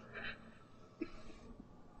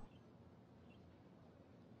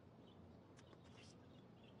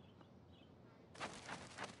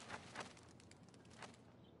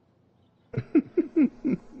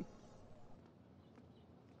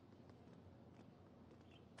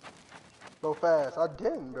 So fast. I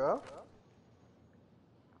didn't, bro.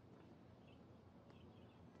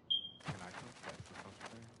 Can I come? That's the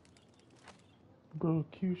first thing. Bro,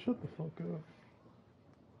 Q, shut the fuck up.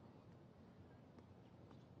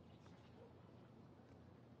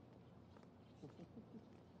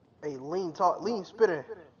 Hey, lean spitting.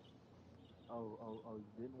 Oh, you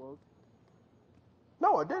didn't work?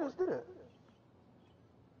 No, I didn't.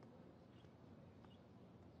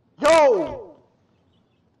 Yo!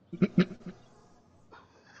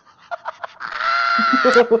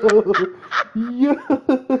 Yeah.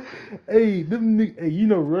 Hey, hey, you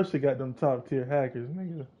know Russia got them top tier hackers,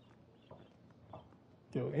 nigga.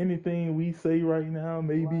 Yo, anything we say right now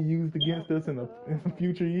may be used against us in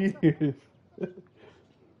future years.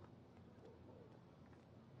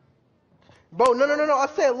 Bro, no. I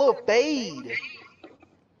said little fade.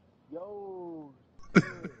 Yo,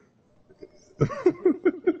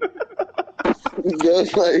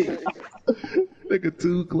 Just like, Nigga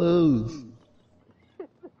too close.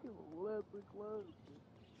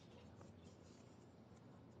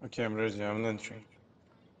 Okay, I'm ready. I'm entering.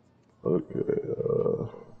 Okay,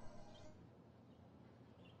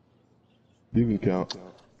 you can count.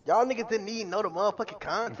 Y'all niggas didn't need to know the motherfucking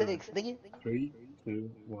context, nigga. 3, 2,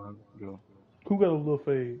 1, go. Who got a little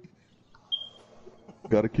fade?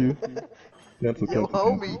 Got a cue? Cancel, Yo, cancel,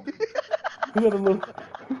 homie. cancel. Who got a little?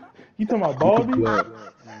 You talking about Baldy? You Black.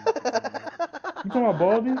 talking about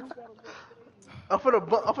Baldy? I'm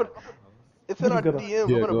finna. It's in our Niggas got a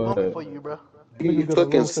DMs. I'm Yeah, gonna go bump it ahead. for you, bro. you niggas got a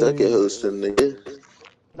fucking little suck at fade. hosting, nigga.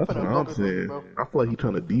 I'm That's what finna I'm bump it for you, saying. bro. I feel like he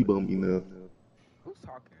trying to debum me now. Who's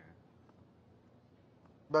talking?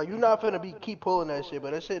 Bro, you not finna keep pulling that shit,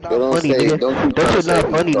 but that shit But not don't funny, say, nigga. don't keep That trying to shit say not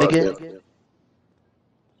he's funny, talking. nigga.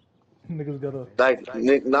 Niggas got a. Like,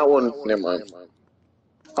 Nick, not one, never mind.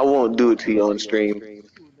 I won't do it to you on stream.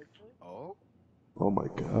 Oh? Oh my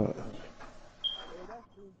god.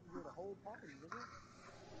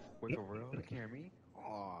 Wait, for real? They can hear me?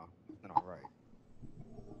 Aw, then alright.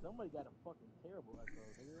 somebody got a fucking terrible echo,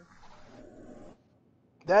 nigga.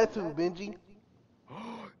 That too, Benji.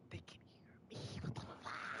 They can hear me. What the fuck?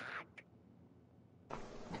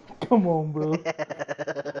 Come on, bro.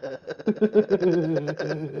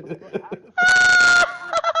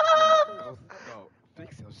 Go.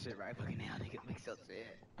 Fix your shit right fucking now, nigga. Fix your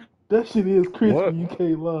shit. That shit is crispy. What? You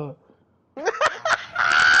can't lie.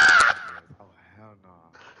 Oh, hell no.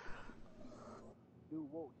 Dude,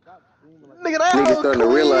 whoa, stop screaming like Nigga, that Nigga hoe starting to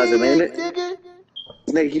realize it, ain't clean, it? nigga.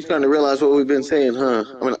 Nigga, he's starting to realize what we've been saying, huh?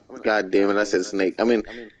 I mean, god damn it, I said snake. I mean,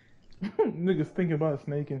 Niggas thinking about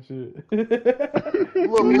snake and shit.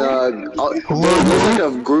 Look, nah, bro, there's like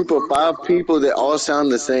a group of 5 people that all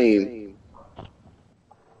sound the same.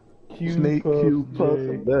 Q, Snake, Puff, Q, Puff,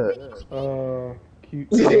 J, and that. Q,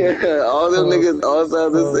 Yeah, all them Puff, niggas all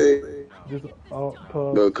sound the Puff, same. just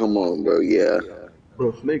Puff. Bro, come on, bro, yeah.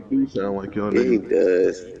 Bro, Snake do sound like y'all Yeah, he niggas.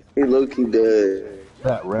 does. He low-key does.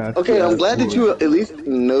 That raspy Okay, I'm ass glad that voice. you at least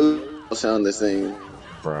know sound the same.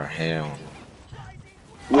 Bruh, hell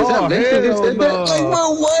Was that Vexer that said that? Like, bro,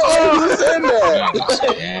 what? Who said that?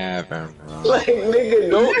 Like, nigga,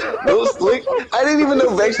 don't slick. I didn't even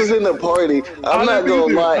know Vex was in the party. I'm not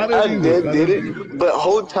gonna lie, I did it. But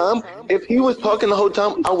whole time, if he was talking the whole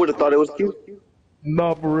time, I would have thought it was Q.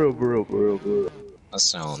 Nah, for real. I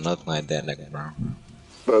sound nothing like that nigga, bro.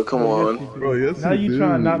 Bro, come Yes, on. you do. Bro, yes, now you you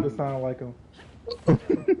trying do. not to sound like him.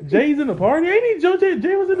 Jay's in the party. Ain't he?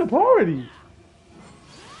 Jay was in the party.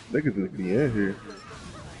 Niggas just be in here.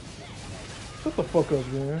 Shut the fuck up,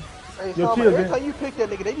 man. Hey, Yo, Tom, chill, every man. time you pick that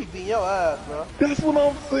nigga, they be beating your ass, bro. That's what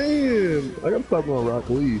I'm saying. I gotta stop on Rock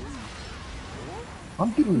Lee.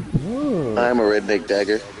 I'm getting done. I'm a redneck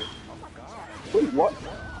dagger. Wait, what?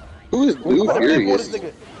 Who is Blue I'm finna big pull this Furious?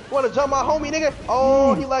 nigga. Wanna jump my homie, nigga?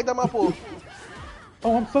 Oh, he lagged out my pull.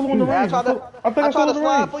 Oh, I'm solo in the I range. tried to I think I slide soloed the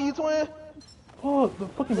range. for you, twin. Oh, the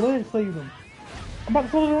fucking leg saved him. I'm about to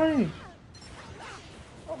solo the range.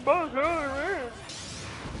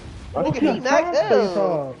 Nigga, Yeah, he maxed space out.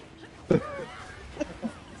 hard.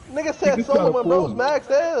 Nigga said just solo gotta when bro's pull.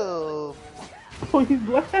 maxed out. Oh, he's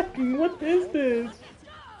lagging. What is this?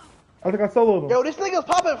 I think I soloed him. Yo, this nigga's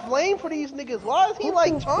popping flame for these niggas. Why is he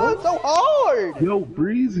like trying so hard? Yo,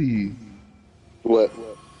 Breezy. What?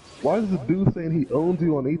 Why is the dude saying he owns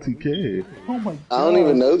you on ATK? Oh my god. I don't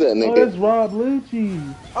even know that Oh, that's nigga. Rob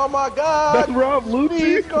Lucci. Oh my god. That's Rob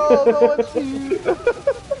Please Lucci. go on cheese.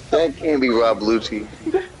 That can't be Rob Lucci.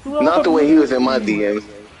 Rob Not the way he was in my Lucci. DMs.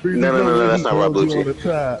 Breezy, No, that's not Rob owns you on the Lucci.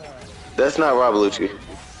 top. That's not Rob Lucci.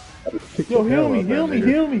 Yo, heal me, Hell out heal that me,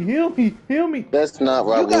 nigga. heal me, heal me, heal me. That's not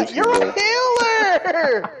Rob Lucci, You're bro. a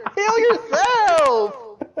healer. Heal yourself.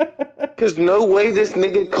 Cause no way this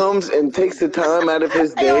nigga comes and takes the time out of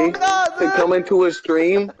his Hey, oh day God, to man. come into a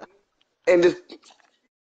stream and just,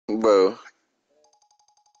 bro.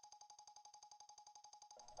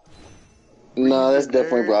 Nah, that's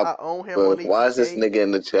definitely I Rob. own him Bro, on why is this ATK. nigga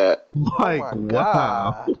in the chat? Like, Oh my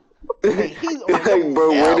wow. God. Hey, he's on Like,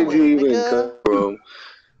 bro, where did you even nigga. come from?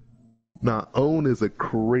 Nah, own is a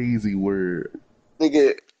crazy word.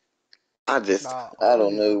 Nigga, I Nah,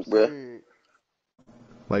 don't is know, bro. absurd.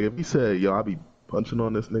 Like, if he said, yo, I be punching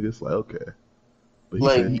on this nigga, it's like, okay. But he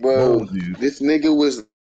said he Like, bro, owns you. this nigga was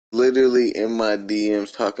literally in my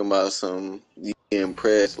DMs talking about some you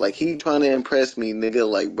impressed. Like he trying to impress me, nigga.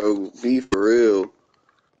 Like, bro, be for real.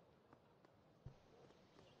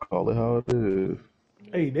 Call it how it is.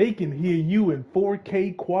 Hey, they can hear you in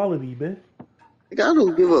 4K quality, man. Like, I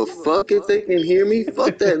don't give a fuck if they can hear me.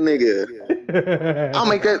 Fuck that nigga. I'll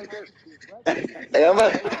make that. Hey, I'm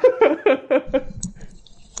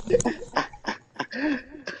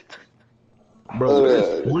Bro,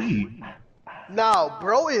 it's Flea. No,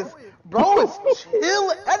 bro is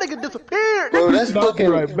chilling. That nigga disappeared. Bro, that's I'll be fucking.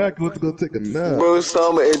 right back. Let's go take a nap. Bro,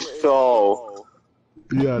 Summer, it's fall.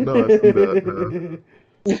 Yeah, I know. I see that.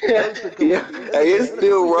 Yeah, hey, it's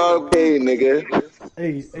still Rob K, nigga.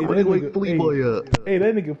 Hey, that Wait, nigga, Flea hey, boy up. hey,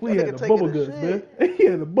 that nigga Flea That had nigga the taking bubble a guts, man. shit. He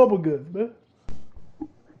had the bubble guts, man.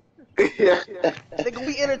 Yeah. Nigga,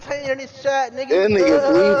 we entertaining this chat, nigga. That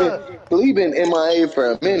nigga Flea been MIA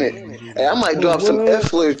for a minute. Hey, I might drop some F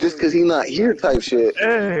slurs just cause he not here type shit.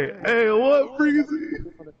 Hey, what, Freezy?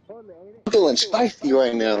 I'm feeling spicy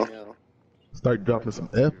right now. Start dropping some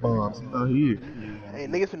F bombs. He's not here. Hey,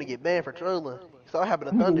 niggas finna get banned for trolling. You saw what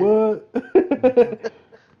happened to Thunder. What?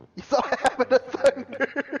 You saw what happened to Thunder.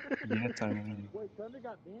 Yeah, time. Okay.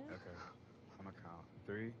 I'm gonna count.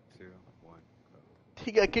 3, 2, 1.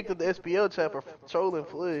 He got kicked in the SPL chat for trolling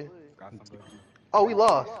Flea. Got somebody? Oh, we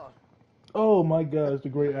lost. Oh my gosh, the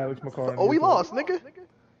great Alex McCartney. Oh, we lost, nigga.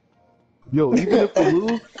 Yo, even if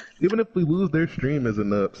we lose, their stream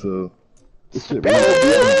isn't up, so this shit really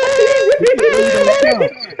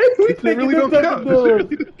don't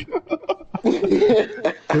count.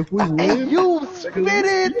 If we Hey, win, you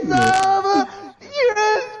spitting, Summer. You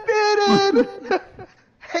spitting.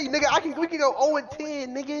 Hey, nigga, we can go 0-10,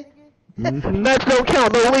 nigga. That's don't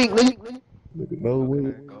count, no link, nigga. nigga, no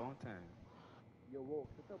win. Go on 10.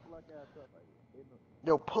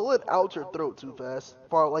 Yo, pull it out your throat too fast.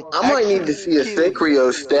 For like, I might need to see a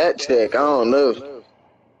Secrio stat check. I don't know.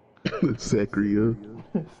 Secrio.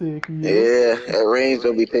 Yeah, at range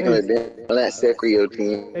they'll be taking a damn on that Secrio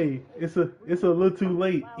team. Hey, it's a little too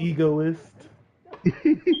late, egoist.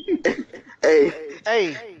 Hey,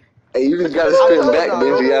 hey, you just gotta spin back,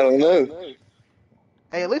 Benji. I don't know.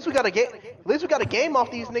 Hey, at least we got a game. At least we got a game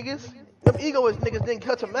off these niggas. Them egoist niggas didn't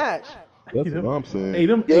catch a match. That's what I'm saying. Hey,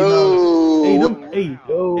 them, Yo. hey, them, hey,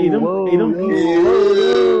 Yo, hey, them, whoa, hey, them.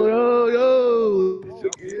 yo.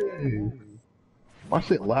 My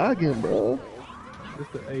shit lagging, bro.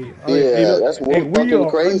 Hey, Yeah, that's more we fucking are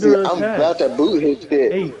crazy. under I'm attack. about to boot his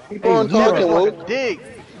shit. Hey, Keep on talking, Wolf. Dig.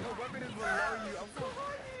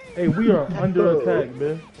 Hey, we are under attack,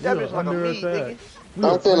 man. We That are bitch like a under meat, attack. nigga. We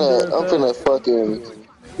are I'm finna fucking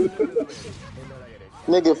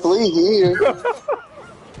nigga Flea here.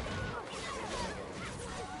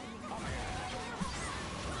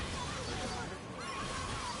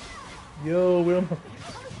 Yo, we're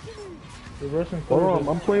the Russian. Hold on,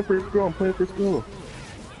 I'm playing for school.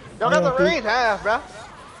 Y'all got the range half, bruh.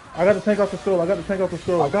 I got to tank off the scroll. I got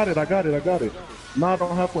it. No, I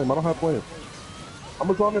don't have flame. I'm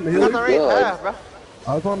a zone in the You got the healer. range half, bruh.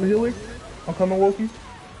 I was on the healer. I'm coming, Wokey.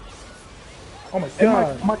 Oh my And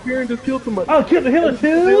god. my Karen just killed somebody. Oh, kill the healer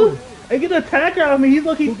too? Hey, get the attacker out of me. He's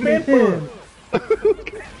looking spamming.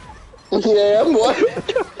 Yeah, I'm what? Hey,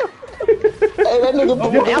 that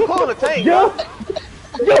nigga. Hey, I'm pulling the tank. Yo,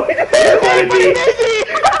 yo, he just hit me.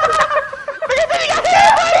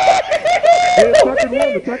 Hey,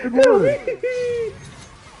 attacker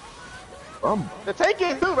one. The tank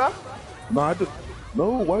in too, bro. No,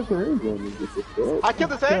 why is the range on me? I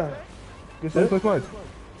killed the tank. Good shit. Nice.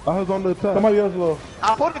 I was on the attack. Somebody else low.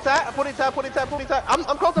 I put it tight.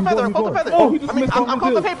 I'm close to feather. Oh, he just missed I'm on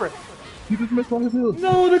close to his paper. He just missed on his heels.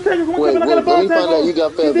 No, the tank is one Wait, coming. I got a let bomb me tag find out on. you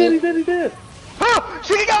got He feather. did. Oh,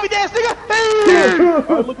 she got me dance, nigga.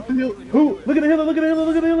 Alright, look at the heel. Who? Look at the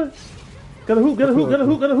healer. Got a hoop. Got a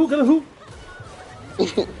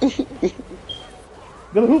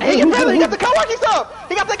hoop. Hey, he can feather. He got the Kawaki sub.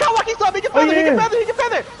 He can feather. He can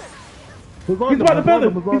feather. He's about to feather.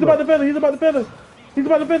 He's about to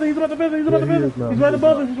feather.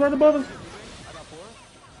 He's right above us.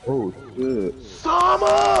 Oh shit.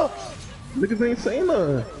 Summer. Niggas ain't saying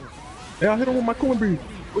nothing. Hey, I hit him with my cornbread.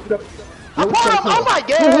 Look at that. I put him. Oh my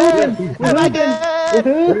god. Oh my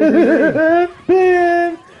god.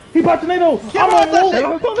 Ben. He popped tornado. Get him off that shit.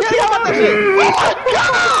 Oh my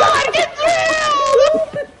god. Get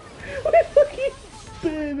drilled.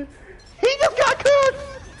 Ben. He just got cooked.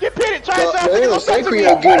 Get pitted. Try it. Damn,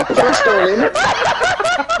 Secrio getting punched on him.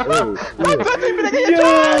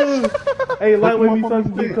 Yo. Hey, lightweight me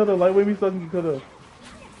sucking get cut up.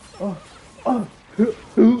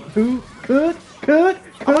 Who? Cook. I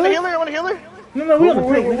want a healer. No, we on the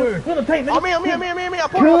tank, nigga. We on the tank, nigga. Oh, me. I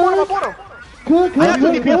put him. Good. I got 2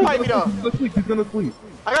 DPS fight me though. He's gonna sleep.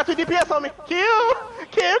 I got 2 DPS on me. Kill,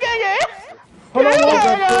 gang. Hold on,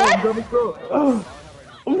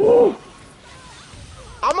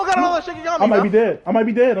 I'm gonna get another Shikigami. I might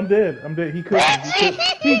be dead. I'm dead. He cooked me.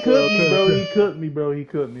 He cooked me, bro. He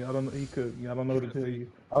cooked me. I don't know. He cooked me. I don't know what to tell you.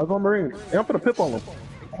 I was on the ring. Hey, I'm gonna pip on him.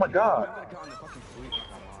 Oh my god.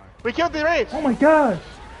 We killed the range. Oh my gosh.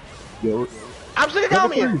 Yo. I'm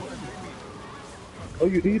Shikigami. Oh,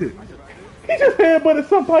 you eat it. He just headbutted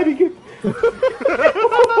somebody.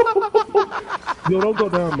 Yo, don't go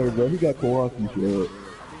down there, bro. He got Kawaki shit.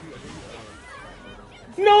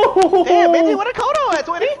 No! Damn, Benji, what a Kodo at,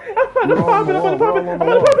 20? I'm about to pop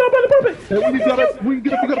it. Hey, we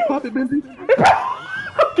gotta pop it, Benji.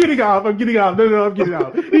 I'm getting off. No, I'm getting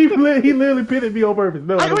out. He literally pitted me on purpose.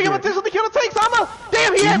 No, I can give attention to kill the tank, Sama.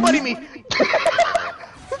 Damn, he headbutted me.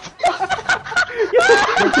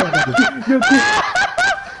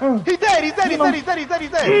 He's dead.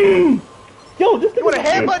 Yo, this You wanna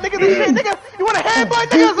headbutt niggas and shit, nigga? You wanna headbutt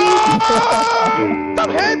niggas? Oh! Stop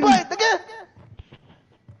headbutt, nigga!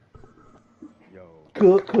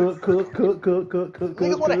 Cook.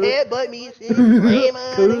 Niggas wanna headbutt me and shit.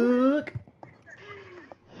 Cook.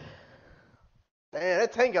 Man,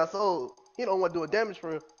 that tank got sold. He don't want to do a damage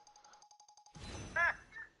for him.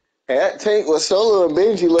 That tank was solo and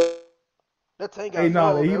Benji left. That tank got Hey,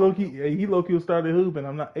 nah, sold, he bro. low-key started hooping.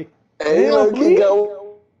 I'm not. Hey, Hey, low-key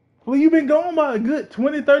go. Well, you been going by a good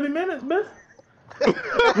 20-30 minutes, man.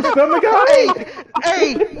 Your stomach out? Hey,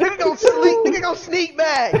 nigga gon' sleep. Nigga gon' sneak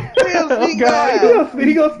back. Nigga gon' sneak back.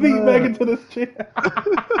 He gonna sneak back into this chair.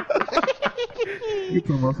 You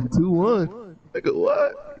talking about some 2-1? Nigga,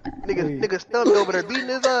 what? Nigga stomach over there beating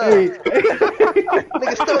his ass. Hey.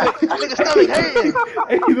 Nigga stomach hating.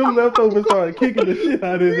 Hey, them leftovers started kicking the shit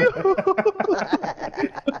out of his ass.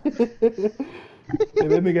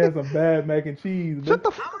 And that nigga had some bad mac and cheese, man. Shut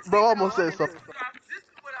the fuck, bro. I almost said something.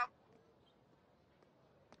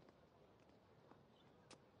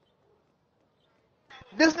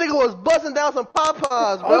 This nigga was busting down some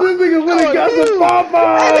Popeyes, bro. Oh, this nigga really got some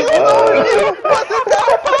That nigga was Popeyes! busting down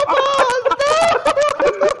Popeyes, bro.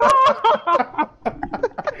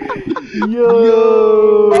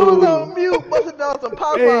 Yo! I was on mute, busting down some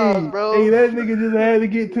Popeyes, bro. Hey, that nigga just had to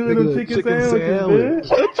get 2 of them chicken sandwiches,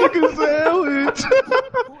 man. Chicken sandwich.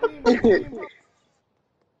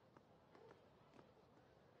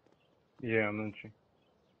 Yeah, I'm munching.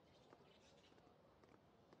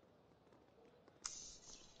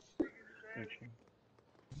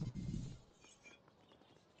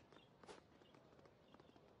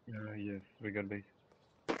 Yes, we got base.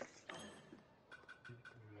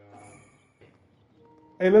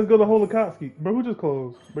 Hey, let's go to Holocausky. Bro, who just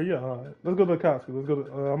closed? But yeah, alright. Let's go to Akatsuki. Let's go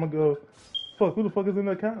to, I'm gonna go. Fuck, who the fuck is in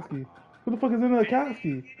the Akatsuki? Who the fuck is in the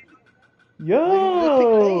Akatsuki?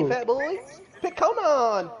 Yo! Pick fat boy. Pick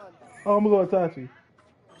Conan. Oh, I'm gonna go Itachi.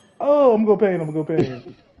 Oh, I'm gonna go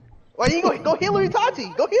Pain. Why you go Hillary Tati?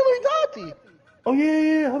 Go Hillary Tati. Oh,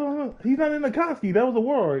 yeah. Hold on. He's not in the Akatsuki. That was a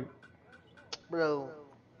war. Bro.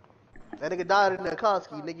 That nigga died in the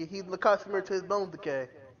Akatsuki, nigga. He's the customer to his bones decay.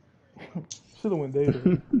 Should've went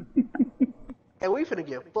David. And we finna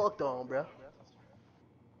get fucked on, bro.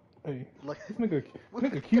 Hey, Like, this nigga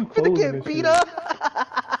cute finna closing get this beat shit. up.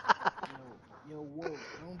 Yo, whoa,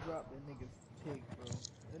 don't drop that nigga's pick, bro.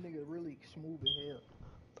 That nigga really smooth as hell.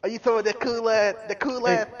 Are you throwing that cool ass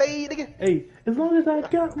fade, nigga? Hey, as long as I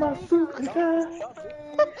got my suit and tie.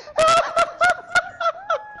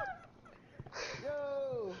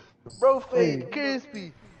 Yo! Bro, fade, Hey.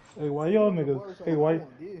 crispy. Hey, why y'all niggas? Hey,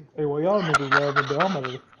 why y'all niggas laughing? But I'm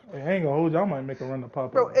gonna. Hey, I ain't gonna hold you. I might make a run to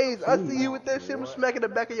pop Bro, up. Ace, I see you with that shit. I'm smacking the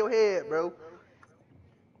back of your head, bro.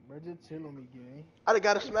 Bro, just chill on me, gang. I done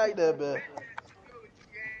got to smack that, man.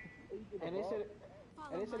 And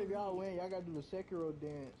they said if y'all win, y'all gotta do the Sekiro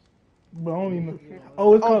dance. But I don't even.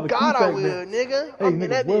 Oh, it's Oh called the God, I Kusak will, dance. nigga. Hey, I'm in nigga,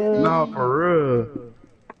 that what? bitch. Nah, for real.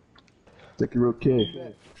 Take your real kick.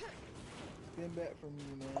 Spin back from me,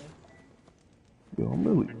 man. Yo, I'm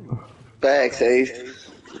really. Facts, Ace.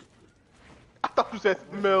 I thought you said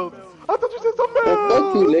something else. I thought you said something Oh, else. fuck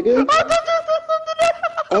you, nigga. I thought you said something else.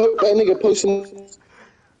 I hope that nigga posting.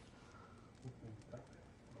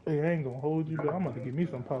 Hey, I ain't gonna hold you, but I'm about to give me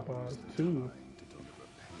some Popeyes too.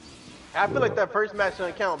 I feel like that first match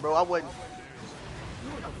doesn't count, bro. I wasn't.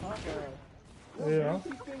 Yeah.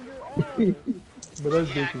 But that's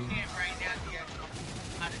different.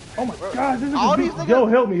 Oh my God, this is All a these dude. niggas- Yo,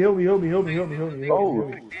 help me. Help me.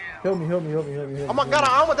 Oh my God,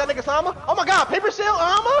 I'm with that nigga Sama. Oh my God, paper shell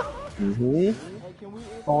armor.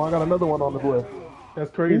 Oh, I got another one on the way.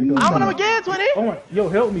 That's crazy. Though. I'm gonna again, 20. Oh my, yo,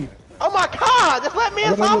 help me. Oh my God, just let me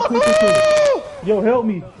in, Sama. Yo, help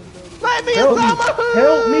me. Let me in, Help me. Sama.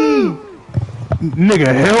 Help me.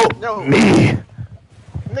 Nigga, help me.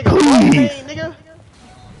 Nigga, please. Nigga.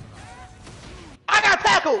 I got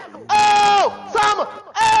tackled. Oh, Sama.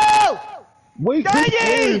 Oh. Wait, Dang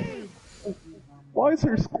it. why is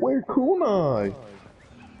her square kunai?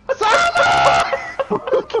 Sama.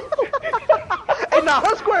 Hey, nah,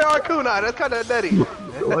 her square are kunai. That's kind of nutty.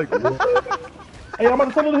 Like, Hey, I'm about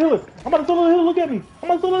to solo the healer. I'm about to solo the healer. Look at me. I'm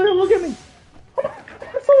about to solo the healer. Look at me.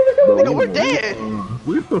 Nigga, we're dead.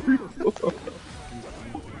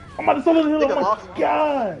 I'm about to solo the healer. Nigga Oh my lost.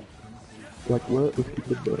 God. like what? Let's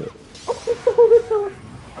keep it back.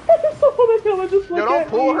 Yo, don't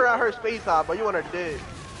pull her out her space hop, but you want her dead.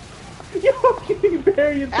 Yo, I'm getting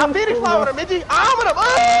buried. I'm Phoenix fly with her, Minji. I'm gonna.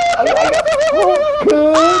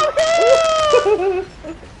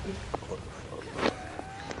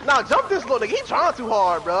 Nah, jump this little nigga. He trying too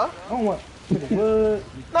hard, bro. I don't want. What?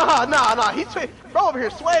 Nah. He's bro over here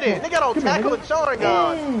sweating. Nigga don't tackle and showing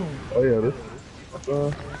God. Oh yeah, this.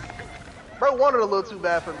 Bro wanted a little too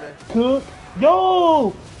bad for me. Cook.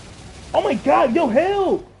 Yo. Oh my God. Yo,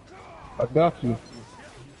 help. I got you.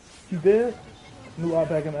 You dead? New eye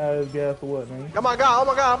packing ass gas or what, man? Oh my God.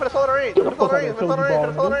 I'm finna solar range. I got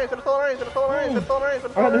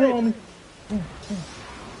the hill on me.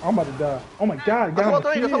 I'm about to die. Oh my God, Gamma. I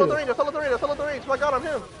solo the range. My God, I'm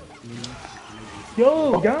him.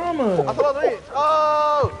 Yo, Gamma. I solo the range.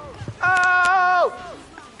 Oh!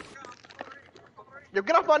 Yo,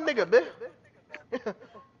 get off my nigga, bitch.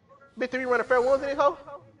 Bitch, 3 running fair ones in this hoe?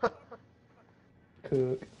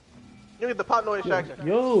 Cook. You get the pop noise distraction.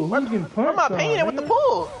 Yo, who's getting punched? Where am I paying with the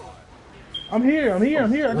pull? I'm here. Oh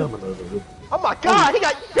my God, he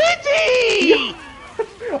got Benji!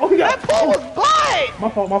 Oh, he got. That pull was butt! My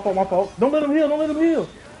fault. Don't let him heal.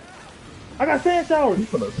 I got sand showers.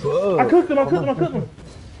 I cooked him.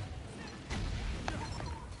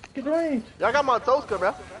 Get the range. Y'all got my Tosca,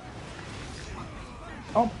 bro.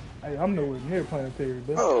 Hey, I'm nowhere near planetary,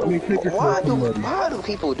 bro. Bro, why do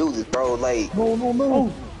people do this, bro? Like, no.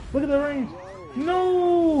 Oh, look at the range.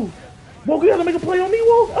 No. Woke, you gotta make a play on me,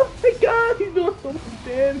 Woke. Oh my God, he's doing so much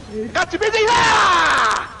damage. Got you busy.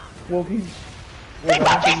 Ah! Woke, he's. Oh,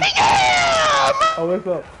 it's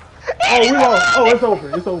up. Oh, we lost. Oh, it's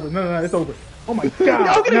over. No, it's over. Oh my God. Yo,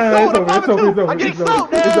 I'm getting sold. I'm getting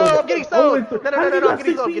sold. No, I'm getting sold. No,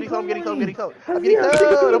 I'm getting sold.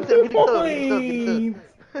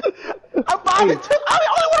 I'm bombing too. I'm the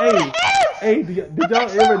only one with Hey, did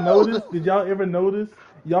y'all ever notice?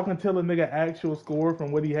 Y'all can tell a nigga actual score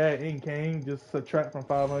from what he had in game, just subtract from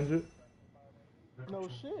 500. No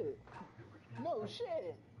shit.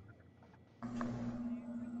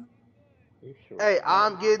 Hey,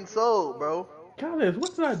 I'm getting sold, bro. Carlos,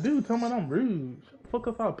 what did I do? Tell me I'm rude. Shut the fuck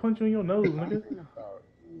up, I'll punch you in your nose, nigga.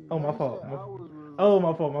 Oh, my fault. My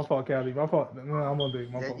fault, Callie. My fault. No, I'm on dick.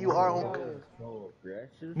 My fault. You are on.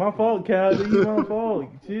 My fault, Callie. My fault.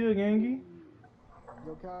 Chill, gangy.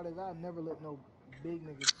 Yo, Callie, I've never let no big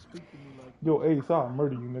nigga speak to me like. Yo, Ace, I'll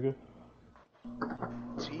murder you, nigga.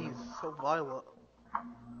 Jeez, so violent.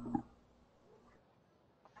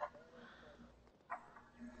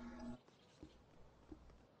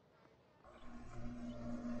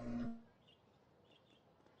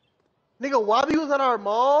 Nigga, Wabi was at our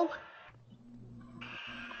mall?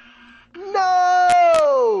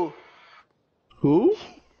 No! Who?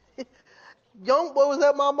 Young boy was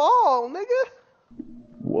at my mall, nigga.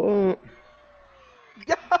 What?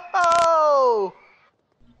 Yo!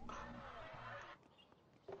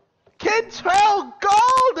 Kentrell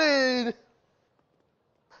Golden!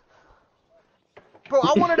 Bro,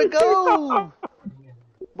 I wanted to go.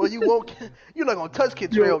 Well, you won't. You're not gonna touch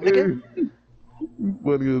Kentrell, nigga.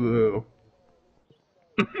 Funny as hell.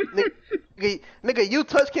 Nigga, you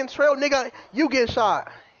touch Kentrell, nigga, you get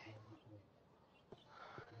shot.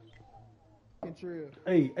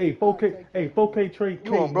 Hey, 4K trade.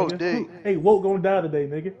 You on bro dick. Hey, Woke gonna die today,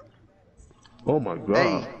 nigga. Oh my God.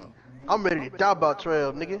 Hey, I'm ready to die about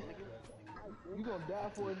Trail, nigga. You gonna die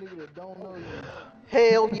for a nigga that don't know you.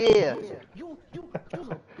 Hell yeah. You's a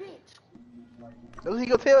bitch. That's what he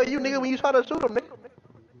gonna tell you, nigga, when you try to shoot him, nigga. I'm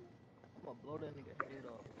gonna blow that nigga head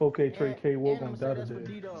off. 4K trade K Woke gonna die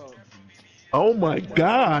today. Oh my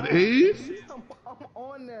God, Ace. I'm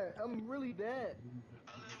on that. I'm really dead.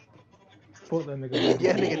 Fuck that nigga, baby.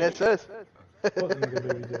 Yeah, nigga, that's us. Fuck that nigga,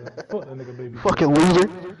 baby. Fuck that nigga, baby. Fucking loser.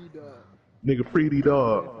 Nigga, pretty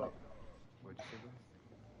dog.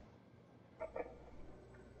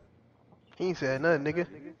 He ain't said nothing, nigga.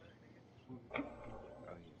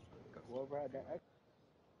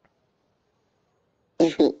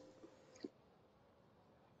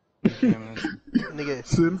 Nigga.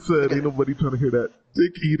 Sin said, ain't nobody trying to hear that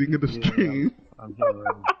dick eating in the stream. I'm here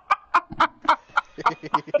ready.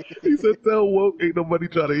 He said, tell woke, ain't nobody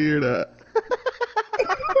trying to hear that.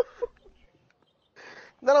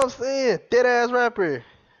 Know what I'm saying? Dead ass rapper.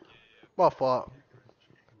 My fault.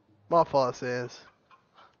 My fault, says.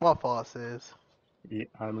 My fault, says. Yeah,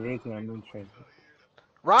 I'm ready. I'm interested.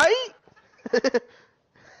 Right?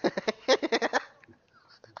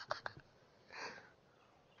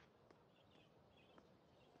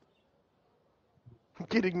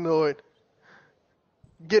 Get ignored.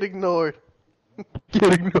 Get ignored. Get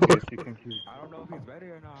Yes, ignored. you can hear. I don't know if he's ready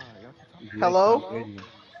or not. Y'all should talk. Yes, Hello? I'm ready.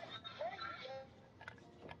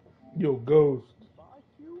 Yo, Ghost.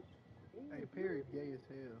 Hey, Perry gay as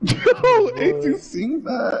hell. Yo, ain't you seen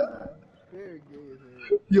that? Perry gay as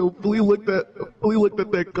hell. Yo, Flea looked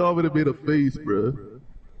at that comment and made a face, bro.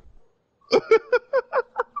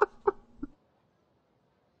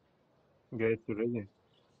 Guys, you ready?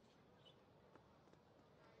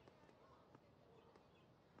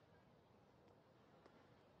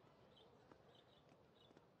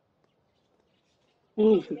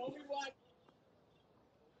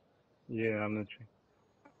 Yeah, I'm not sure.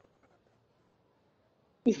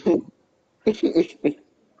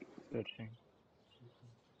 Searching.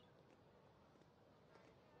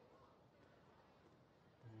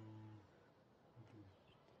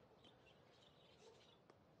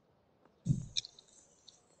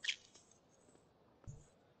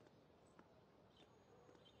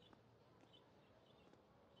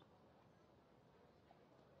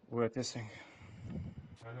 What is it?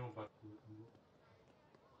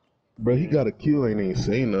 Bro, he got a kill and ain't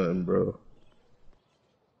say nothing, bro.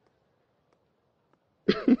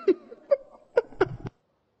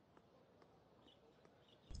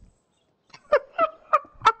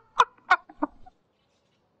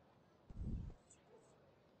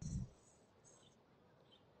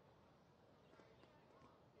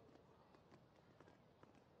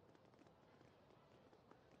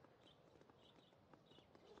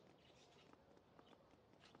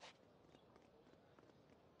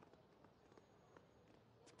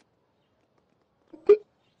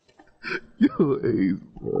 Yo, Ace,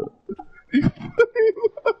 bro.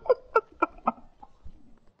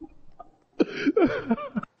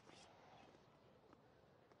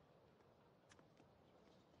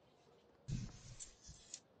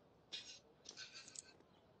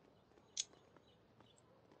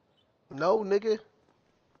 No, nigga.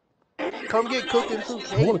 Come get cooked in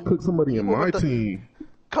I want to 2K. cook somebody in want my the- team.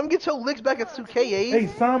 Come get your licks back at 2K, Ace. Hey,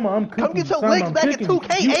 Sama, I'm cooking. Come get your Sama, legs I'm back at cooking.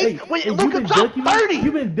 2K, You, Ace. When you Luka been dropped ducking 30. me.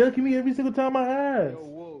 You been ducking me every single time I ask.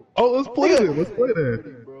 Oh, let's play Nigga. then. Let's play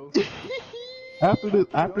then. After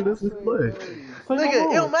this, let's play. Say no Nigga, it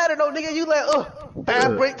more. don't matter though, nigga. You let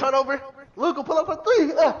fast break turnover. Luka pull up for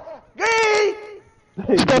 3. Gay.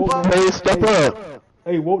 Hey, Step Woke up, don't- Ace. Step up.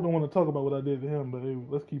 Hey, Woke don't want to talk about what I did to him, but hey,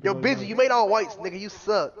 let's keep it. Yo, like Benji, that. you made all whites, nigga. You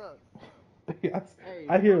suck.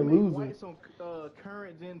 I hear a Made loser. Whites on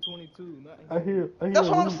current Gen 22. I hear That's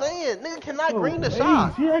a what I'm loser. saying. Nigga cannot Yo, green the Ace,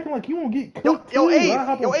 shot. you acting like you won't get Yo, cooked yo, too. Ace, I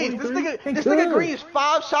hop yo, on Ace, this 23 and nigga cook. greens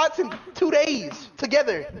 5 shots in 2 days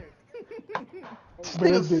together. This Bro,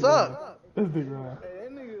 nigga that's big suck. round. That's big round. Hey,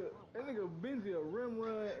 that nigga Benji a rim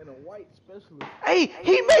run and a white specialist. Hey,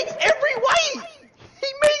 he makes every white.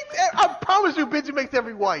 I promise you, Benji makes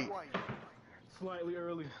every white. Slightly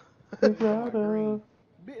early. Big round.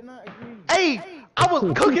 Bit not green. Hey, I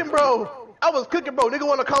was cooking, bro. Nigga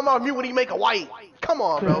wanna come off mute when he make a white. Come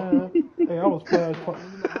on, bro. Hey, I was flash.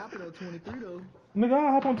 Nigga not hopping on 23 though. Nigga,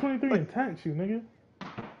 I'll hop on 23 and tax you, nigga.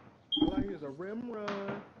 All I hear is a rim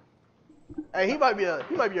run. Hey, he might be a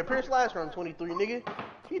pure slasher on 23, nigga.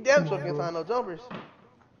 He damn sure can't sign no jumpers.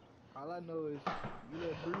 All I know is you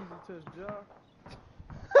let Breezy touch jaw.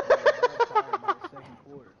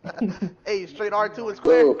 Hey, straight R2 and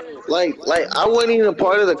square. Bro, like I wasn't even a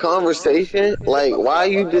part of the conversation. Like, why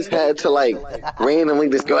you just had to like randomly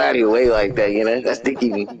just go out of your way like that? You know, that's dicky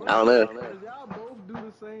me. I don't know. Y'all both do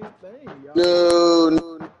the same thing.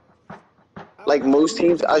 No. Like most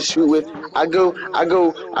teams I shoot with, I go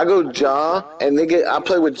jaw, and I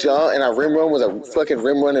play with jaw, and I rim run with a fucking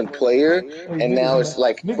rim running player, Hey, and now it's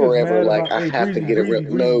like niggas forever. mad Like about, I hey, have Breezy, to get a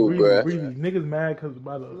rim. No, bruh. Breezy. Niggas mad because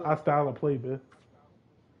our style of play, bitch.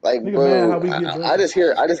 Like, Nigga mad how bro, we get I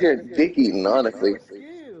just hear dick eating, honestly.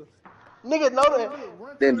 Nigga know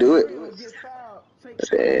that. Then do it.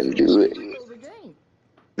 Then do it.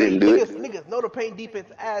 Then do it. Niggas know the paint defense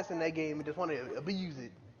ass in that game and just want to abuse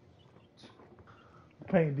it.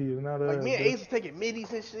 Paint D is not Like me and Ace was taking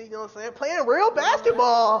middies and shit, you know what I'm saying? Playing real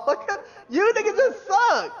basketball. You niggas just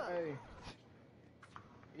suck.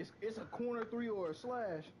 It's a corner 3 or a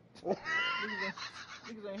slash.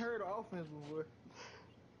 Niggas ain't heard of offense before.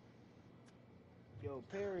 Yo,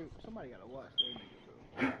 Perry, somebody gotta watch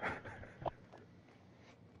that nigga,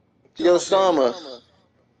 bro. Yo, Sama.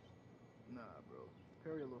 Nah, bro.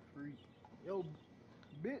 Perry a little freak. Yo,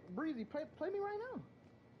 Breezy, play me right now.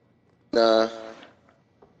 Nah,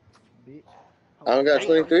 Bitch. I don't got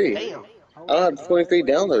 23. Damn. I don't have 23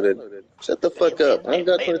 downloaded. Shut the fuck up. I don't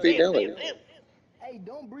got 23 downloaded. Hey,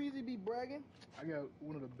 don't Breezy be bragging. I got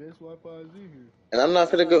one of the best Wi-Fi's in here. And I'm not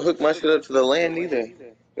finna go hook my shit up to the land either.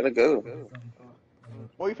 Gonna go.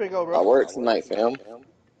 Where you finna go, I bro? work tonight, fam.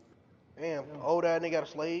 Damn, old ass nigga got a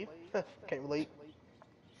slave. Can't relate.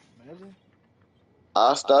 Imagine.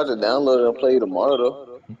 I'll start to download and play tomorrow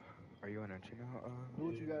though. Are you on a channel? Do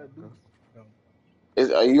what you gotta do.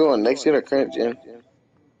 Are you on next gen or current gen?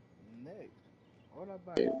 Next. What I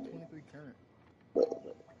buy? 23 current.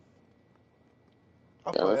 I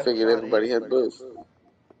figured everybody had both.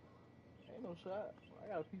 Ain't no shot. I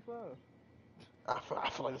got a P5. I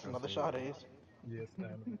feel like it's another shot, Ace. Yes,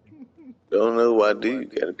 man. Don't know why do you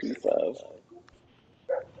got a P5? Why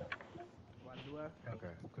do I?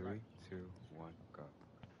 Okay, 3, 2, 1, go.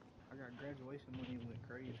 I got graduation money and went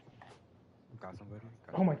crazy. Got somebody?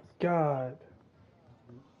 Oh my god.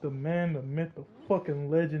 The man, the myth, the fucking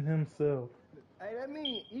legend himself. Hey, that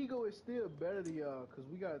mean Ego is still better than y'all, cause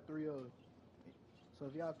we got 3-0. So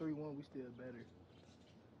if y'all 3-1, we still better.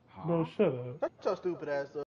 Bro, shut up. That's your stupid ass, though.